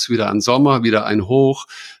 dann gab es wieder einen Sommer, wieder ein Hoch.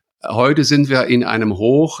 Heute sind wir in einem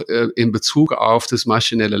Hoch in Bezug auf das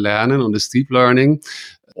maschinelle Lernen und das Deep Learning.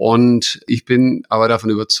 Und ich bin aber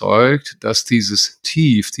davon überzeugt, dass dieses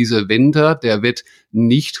Tief, dieser Winter, der wird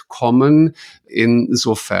nicht kommen,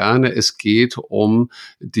 insofern es geht um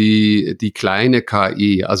die kleine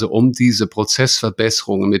KI, also um diese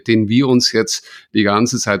Prozessverbesserungen, mit denen wir uns jetzt die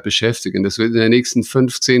ganze Zeit beschäftigen. Das wird in den nächsten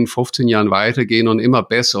 15, 15 Jahren weitergehen und immer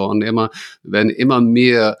besser und werden immer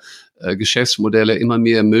mehr Geschäftsmodelle, immer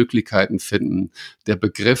mehr Möglichkeiten finden. Der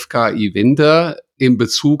Begriff KI-Winter in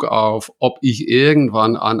Bezug auf, ob ich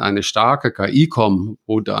irgendwann an eine starke KI komme,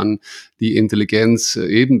 wo dann die Intelligenz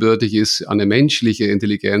ebenbürtig ist an eine menschliche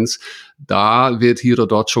Intelligenz, da wird hier oder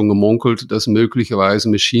dort schon gemunkelt, dass möglicherweise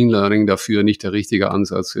Machine Learning dafür nicht der richtige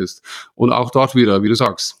Ansatz ist. Und auch dort wieder, wie du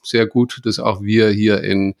sagst, sehr gut, dass auch wir hier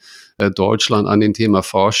in Deutschland an dem Thema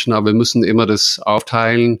forschen, aber wir müssen immer das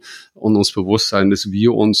aufteilen und uns bewusst sein, dass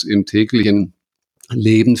wir uns im täglichen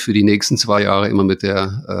Leben für die nächsten 2 Jahre immer mit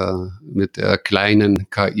der kleinen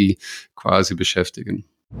KI quasi beschäftigen.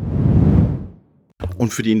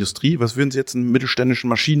 Und für die Industrie, was würden Sie jetzt einem mittelständischen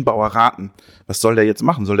Maschinenbauer raten? Was soll der jetzt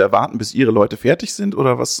machen? Soll der warten, bis Ihre Leute fertig sind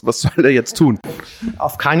oder was soll der jetzt tun?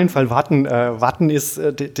 Auf keinen Fall warten. Warten ist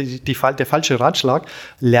der falsche Ratschlag.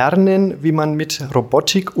 Lernen, wie man mit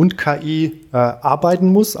Robotik und KI arbeiten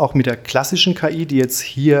muss, auch mit der klassischen KI, die jetzt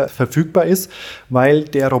hier verfügbar ist, weil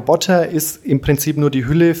der Roboter ist im Prinzip nur die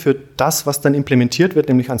Hülle für das, was dann implementiert wird,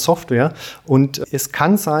 nämlich an Software. Und es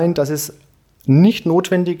kann sein, dass es nicht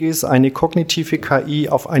notwendig ist, eine kognitive KI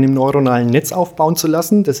auf einem neuronalen Netz aufbauen zu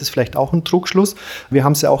lassen. Das ist vielleicht auch ein Trugschluss. Wir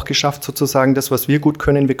haben es ja auch geschafft, sozusagen das, was wir gut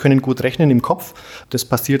können. Wir können gut rechnen im Kopf. Das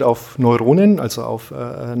basiert auf Neuronen, also auf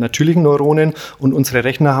natürlichen Neuronen. Und unsere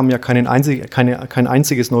Rechner haben ja kein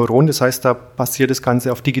einziges Neuron. Das heißt, da basiert das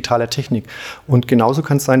Ganze auf digitaler Technik. Und genauso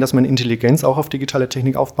kann es sein, dass man Intelligenz auch auf digitaler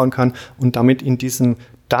Technik aufbauen kann und damit in diesem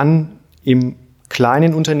dann im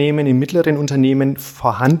kleinen Unternehmen, in mittleren Unternehmen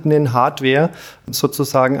vorhandenen Hardware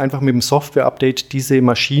sozusagen einfach mit dem Software-Update diese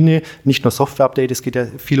Maschine, nicht nur Software-Update, es geht ja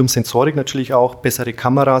viel um Sensorik natürlich auch, bessere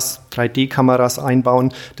Kameras, 3D-Kameras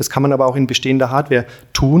einbauen. Das kann man aber auch in bestehender Hardware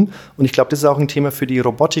tun. Und ich glaube, das ist auch ein Thema für die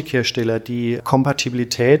Robotikhersteller, die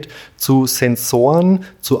Kompatibilität zu Sensoren,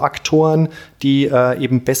 zu Aktoren, die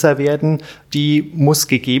eben besser werden, die muss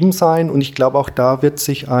gegeben sein. Und ich glaube, auch da wird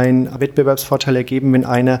sich ein Wettbewerbsvorteil ergeben, wenn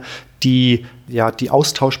einer die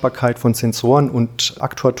Austauschbarkeit von Sensoren und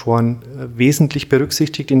Aktuatoren wesentlich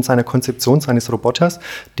berücksichtigt in seiner Konzeption seines Roboters.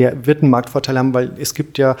 Der wird einen Marktvorteil haben, weil es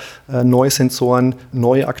gibt ja neue Sensoren,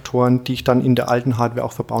 neue Aktoren, die ich dann in der alten Hardware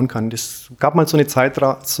auch verbauen kann. Es gab mal so eine Zeit,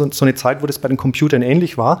 wo das bei den Computern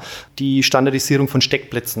ähnlich war, die Standardisierung von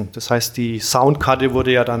Steckplätzen. Das heißt, die Soundkarte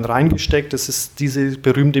wurde ja dann reingesteckt. Das ist diese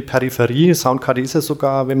berühmte Peripherie. Soundkarte ist ja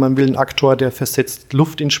sogar, wenn man will, ein Aktor, der versetzt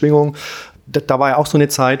Luft in Schwingung. Da war ja auch so eine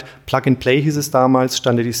Zeit, Plug-and-Play hieß es damals,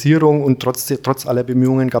 Standardisierung und trotz aller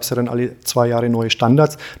Bemühungen gab es ja dann alle 2 Jahre neue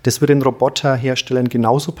Standards. Das wird den Roboterherstellern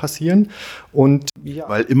genauso passieren. Und ja,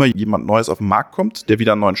 weil immer jemand Neues auf den Markt kommt, der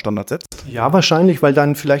wieder einen neuen Standard setzt? Ja, wahrscheinlich, weil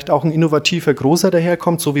dann vielleicht auch ein innovativer Großer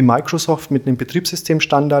daherkommt, so wie Microsoft mit einem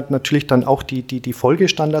Betriebssystemstandard natürlich dann auch die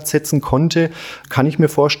Folgestandards setzen konnte. Kann ich mir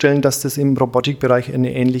vorstellen, dass das im Robotikbereich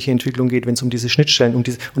eine ähnliche Entwicklung geht, wenn es um diese Schnittstellen,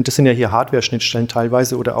 und das sind ja hier Hardware-Schnittstellen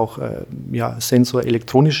teilweise oder auch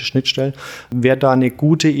Sensor-elektronische Schnittstellen. Wer da eine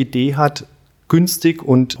gute Idee hat, günstig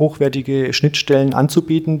und hochwertige Schnittstellen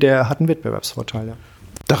anzubieten, der hat einen Wettbewerbsvorteil. Ja.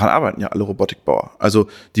 Daran arbeiten ja alle Robotikbauer. Also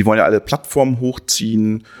die wollen ja alle Plattformen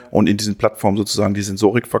hochziehen und in diesen Plattformen sozusagen die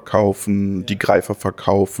Sensorik verkaufen, die Greifer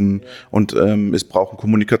verkaufen und es braucht einen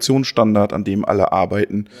Kommunikationsstandard, an dem alle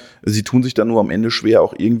arbeiten. Sie tun sich dann nur am Ende schwer,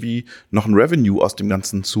 auch irgendwie noch ein Revenue aus dem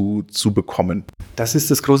Ganzen zu bekommen. Das ist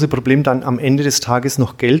das große Problem, dann am Ende des Tages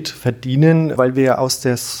noch Geld verdienen, weil wir aus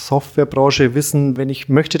der Softwarebranche wissen, wenn ich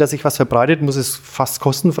möchte, dass sich was verbreitet, muss es fast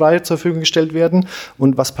kostenfrei zur Verfügung gestellt werden.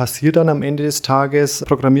 Und was passiert dann am Ende des Tages?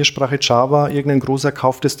 Programmiersprache Java, irgendein Großer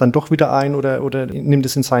kauft es dann doch wieder ein oder nimmt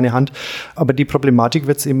es in seine Hand. Aber die Problematik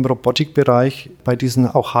wird es im Robotikbereich bei diesen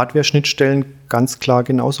auch Hardware-Schnittstellen ganz klar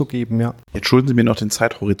genauso geben, ja. Jetzt schulden Sie mir noch den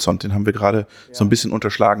Zeithorizont, den haben wir gerade so ein bisschen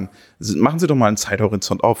unterschlagen. Machen Sie doch mal einen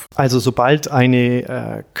Zeithorizont auf. Also sobald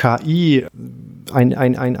eine KI,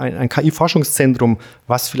 ein KI-Forschungszentrum,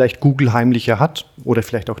 was vielleicht Google heimlicher hat oder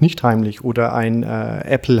vielleicht auch nicht heimlich oder ein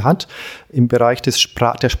Apple hat, im Bereich der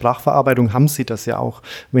Sprachverarbeitung haben sie das ja auch.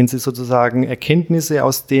 Wenn sie sozusagen Erkenntnisse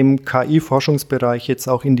aus dem KI-Forschungsbereich jetzt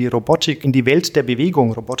auch in die Robotik, in die Welt der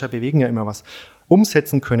Bewegung, Roboter bewegen ja immer was,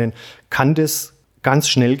 umsetzen können, kann das ganz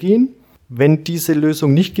schnell gehen. Wenn diese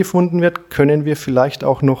Lösung nicht gefunden wird, können wir vielleicht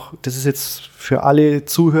auch noch, das ist jetzt für alle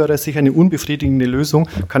Zuhörer sicher eine unbefriedigende Lösung,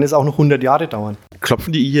 kann es auch noch 100 Jahre dauern.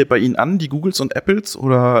 Klopfen die hier bei Ihnen an, die Googles und Apples,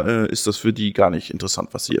 oder ist das für die gar nicht interessant,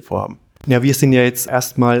 was Sie hier vorhaben? Ja, wir sind ja jetzt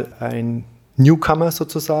erstmal ein Newcomer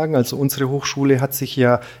sozusagen. Also unsere Hochschule hat sich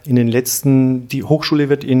ja die Hochschule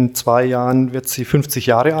wird in 2 Jahren, wird sie 50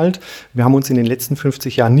 Jahre alt. Wir haben uns in den letzten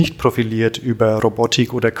 50 Jahren nicht profiliert über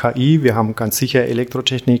Robotik oder KI. Wir haben ganz sicher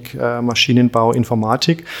Elektrotechnik, Maschinenbau,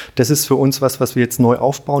 Informatik. Das ist für uns was wir jetzt neu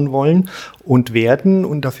aufbauen wollen und werden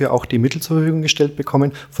und dafür auch die Mittel zur Verfügung gestellt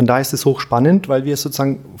bekommen. Von daher ist es hochspannend, weil wir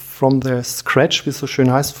sozusagen from the scratch, wie es so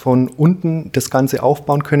schön heißt, von unten das Ganze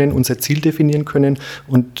aufbauen können, unser Ziel definieren können.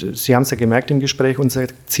 Und Sie haben es ja gemerkt im Gespräch, unser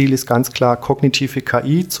Ziel ist ganz klar, kognitive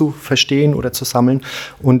KI zu verstehen oder zu sammeln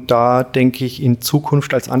und da, denke ich, in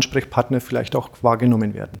Zukunft als Ansprechpartner vielleicht auch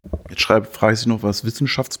wahrgenommen werden. Jetzt frage ich Sie noch was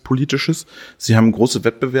Wissenschaftspolitisches. Sie haben große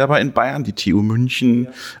Wettbewerber in Bayern, die TU München,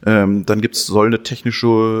 dann soll eine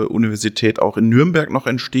technische Universität auch in Nürnberg noch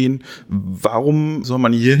entstehen. Warum soll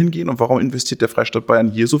man hier hingehen und warum investiert der Freistaat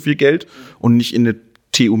Bayern hier so viel Geld und nicht in eine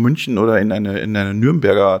TU München oder in eine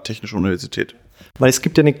Nürnberger Technische Universität? Weil es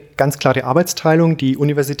gibt ja eine ganz klare Arbeitsteilung. Die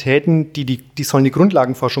Universitäten, die sollen die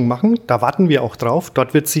Grundlagenforschung machen. Da warten wir auch drauf.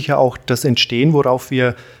 Dort wird sicher auch das entstehen, worauf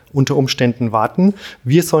wir unter Umständen warten.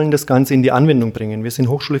 Wir sollen das Ganze in die Anwendung bringen. Wir sind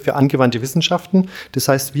Hochschule für angewandte Wissenschaften. Das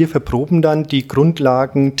heißt, wir verproben dann die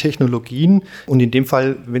Grundlagen, Technologien. Und in dem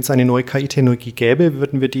Fall, wenn es eine neue KI-Technologie gäbe,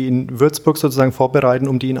 würden wir die in Würzburg sozusagen vorbereiten,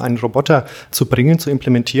 um die in einen Roboter zu bringen, zu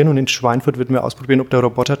implementieren. Und in Schweinfurt würden wir ausprobieren, ob der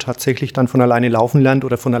Roboter tatsächlich dann von alleine laufen lernt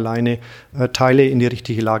oder von alleine Teile in die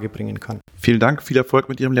richtige Lage bringen kann. Vielen Dank, viel Erfolg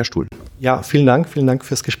mit Ihrem Lehrstuhl. Ja, vielen Dank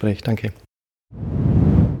fürs Gespräch. Danke.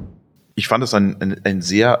 Ich fand es ein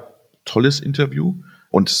sehr tolles Interview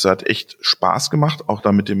und es hat echt Spaß gemacht, auch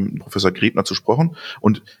da mit dem Professor Grebner zu sprechen.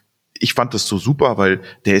 Und ich fand das so super, weil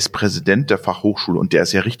der ist Präsident der Fachhochschule und der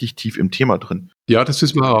ist ja richtig tief im Thema drin. Ja, das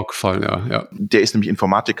ist mir auch gefallen, ja. Der ist nämlich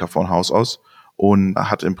Informatiker von Haus aus und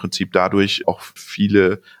hat im Prinzip dadurch auch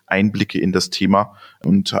viele Einblicke in das Thema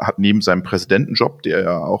und hat neben seinem Präsidentenjob, der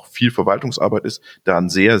ja auch viel Verwaltungsarbeit ist, da einen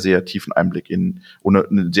sehr, sehr tiefen Einblick in und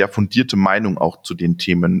eine sehr fundierte Meinung auch zu den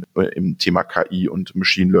Themen im Thema KI und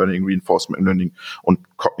Machine Learning, Reinforcement Learning und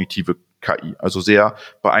kognitive KI. Also sehr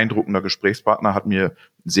beeindruckender Gesprächspartner, hat mir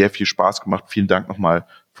sehr viel Spaß gemacht. Vielen Dank nochmal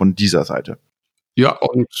von dieser Seite. Ja,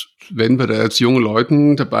 und wenn wir da jetzt junge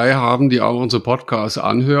Leute dabei haben, die auch unsere Podcasts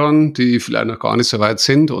anhören, die vielleicht noch gar nicht so weit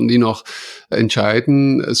sind und die noch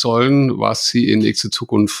entscheiden sollen, was sie in nächster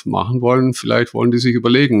Zukunft machen wollen, vielleicht wollen die sich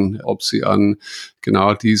überlegen, ob sie an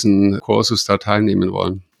genau diesen Kursus da teilnehmen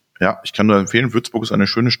wollen. Ja, ich kann nur empfehlen, Würzburg ist eine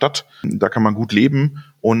schöne Stadt. Da kann man gut leben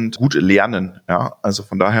und gut lernen. Ja, also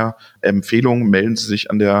von daher Empfehlung, melden Sie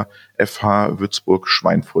sich an der FH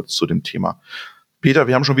Würzburg-Schweinfurt zu dem Thema. Peter,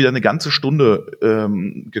 wir haben schon wieder eine ganze Stunde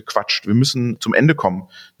gequatscht. Wir müssen zum Ende kommen,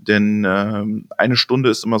 denn eine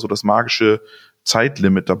Stunde ist immer so das magische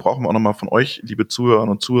Zeitlimit. Da brauchen wir auch nochmal von euch, liebe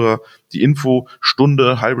Zuhörerinnen und Zuhörer, die Info,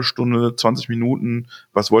 Stunde, halbe Stunde, 20 Minuten,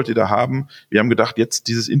 was wollt ihr da haben? Wir haben gedacht, jetzt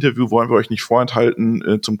dieses Interview wollen wir euch nicht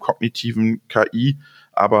vorenthalten zum kognitiven KI,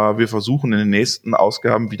 aber wir versuchen in den nächsten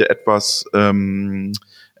Ausgaben wieder etwas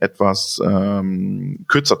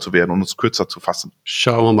kürzer zu werden und uns kürzer zu fassen.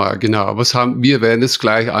 Schauen wir mal, genau. Wir werden es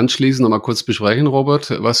gleich anschließend nochmal kurz besprechen, Robert,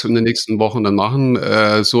 was wir in den nächsten Wochen dann machen.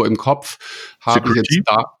 So im Kopf habe ich jetzt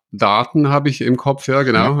Daten habe ich im Kopf, ja,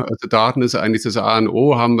 genau. Ja. Also Daten ist eigentlich das A und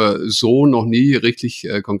O, haben wir so noch nie richtig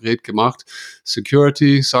konkret gemacht.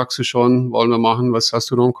 Security, sagst du schon, wollen wir machen. Was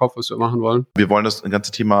hast du noch im Kopf, was wir machen wollen? Wir wollen das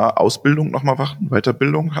ganze Thema Ausbildung nochmal machen.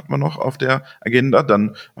 Weiterbildung hat man noch auf der Agenda.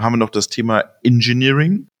 Dann haben wir noch das Thema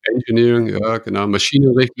Engineering. Ja, genau.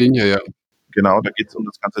 Maschinenrichtlinie, ja. Genau, da geht es um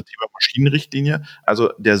das ganze Thema Maschinenrichtlinie. Also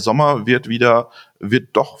der Sommer wird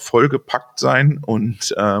doch vollgepackt sein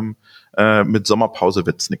und mit Sommerpause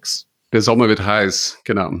wird's nix. Der Sommer wird heiß,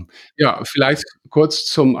 genau. Ja, vielleicht kurz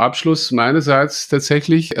zum Abschluss meinerseits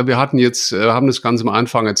tatsächlich. Wir haben das ganz am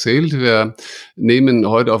Anfang erzählt. Wir nehmen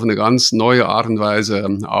heute auf eine ganz neue Art und Weise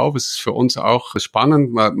auf. Es ist für uns auch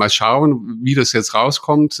spannend. Mal schauen, wie das jetzt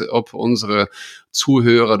rauskommt, ob unsere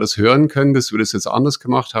Zuhörer das hören können, dass wir das jetzt anders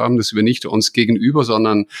gemacht haben, dass wir nicht uns gegenüber,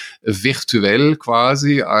 sondern virtuell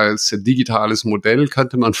quasi als digitales Modell,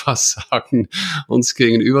 könnte man fast sagen, uns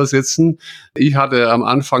gegenüber sitzen. Ich hatte am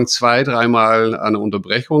Anfang 2-3 Mal eine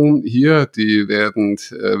Unterbrechung hier, die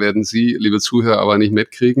werden Sie, liebe Zuhörer, aber nicht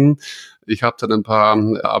mitkriegen. Ich habe dann ein paar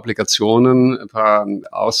Applikationen,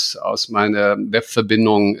 aus meiner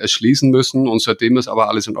Webverbindung schließen müssen und seitdem ist aber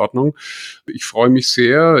alles in Ordnung. Ich freue mich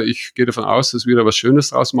sehr. Ich gehe davon aus, dass wir da was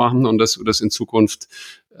Schönes draus machen und dass wir das in Zukunft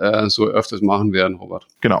so öfters machen werden, Robert.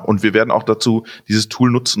 Genau, und wir werden auch dazu dieses Tool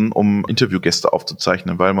nutzen, um Interviewgäste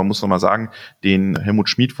aufzuzeichnen, weil man muss nochmal sagen, den Helmut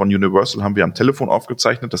Schmid von Universal haben wir am Telefon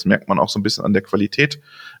aufgezeichnet, das merkt man auch so ein bisschen an der Qualität.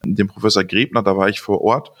 Den Professor Grebner, da war ich vor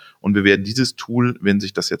Ort und wir werden dieses Tool, wenn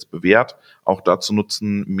sich das jetzt bewährt, auch dazu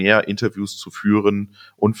nutzen, mehr Interviews zu führen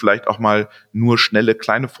und vielleicht auch mal nur schnelle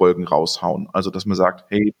kleine Folgen raushauen. Also, dass man sagt,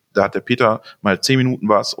 hey, da hat der Peter mal 10 Minuten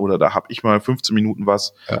was oder da habe ich mal 15 Minuten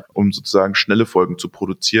was, um sozusagen schnelle Folgen zu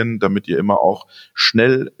produzieren, damit ihr immer auch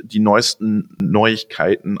schnell die neuesten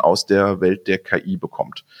Neuigkeiten aus der Welt der KI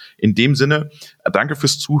bekommt. In dem Sinne, danke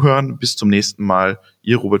fürs Zuhören, bis zum nächsten Mal.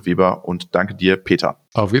 Ihr Robert Weber und danke dir, Peter.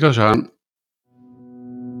 Auf Wiedersehen.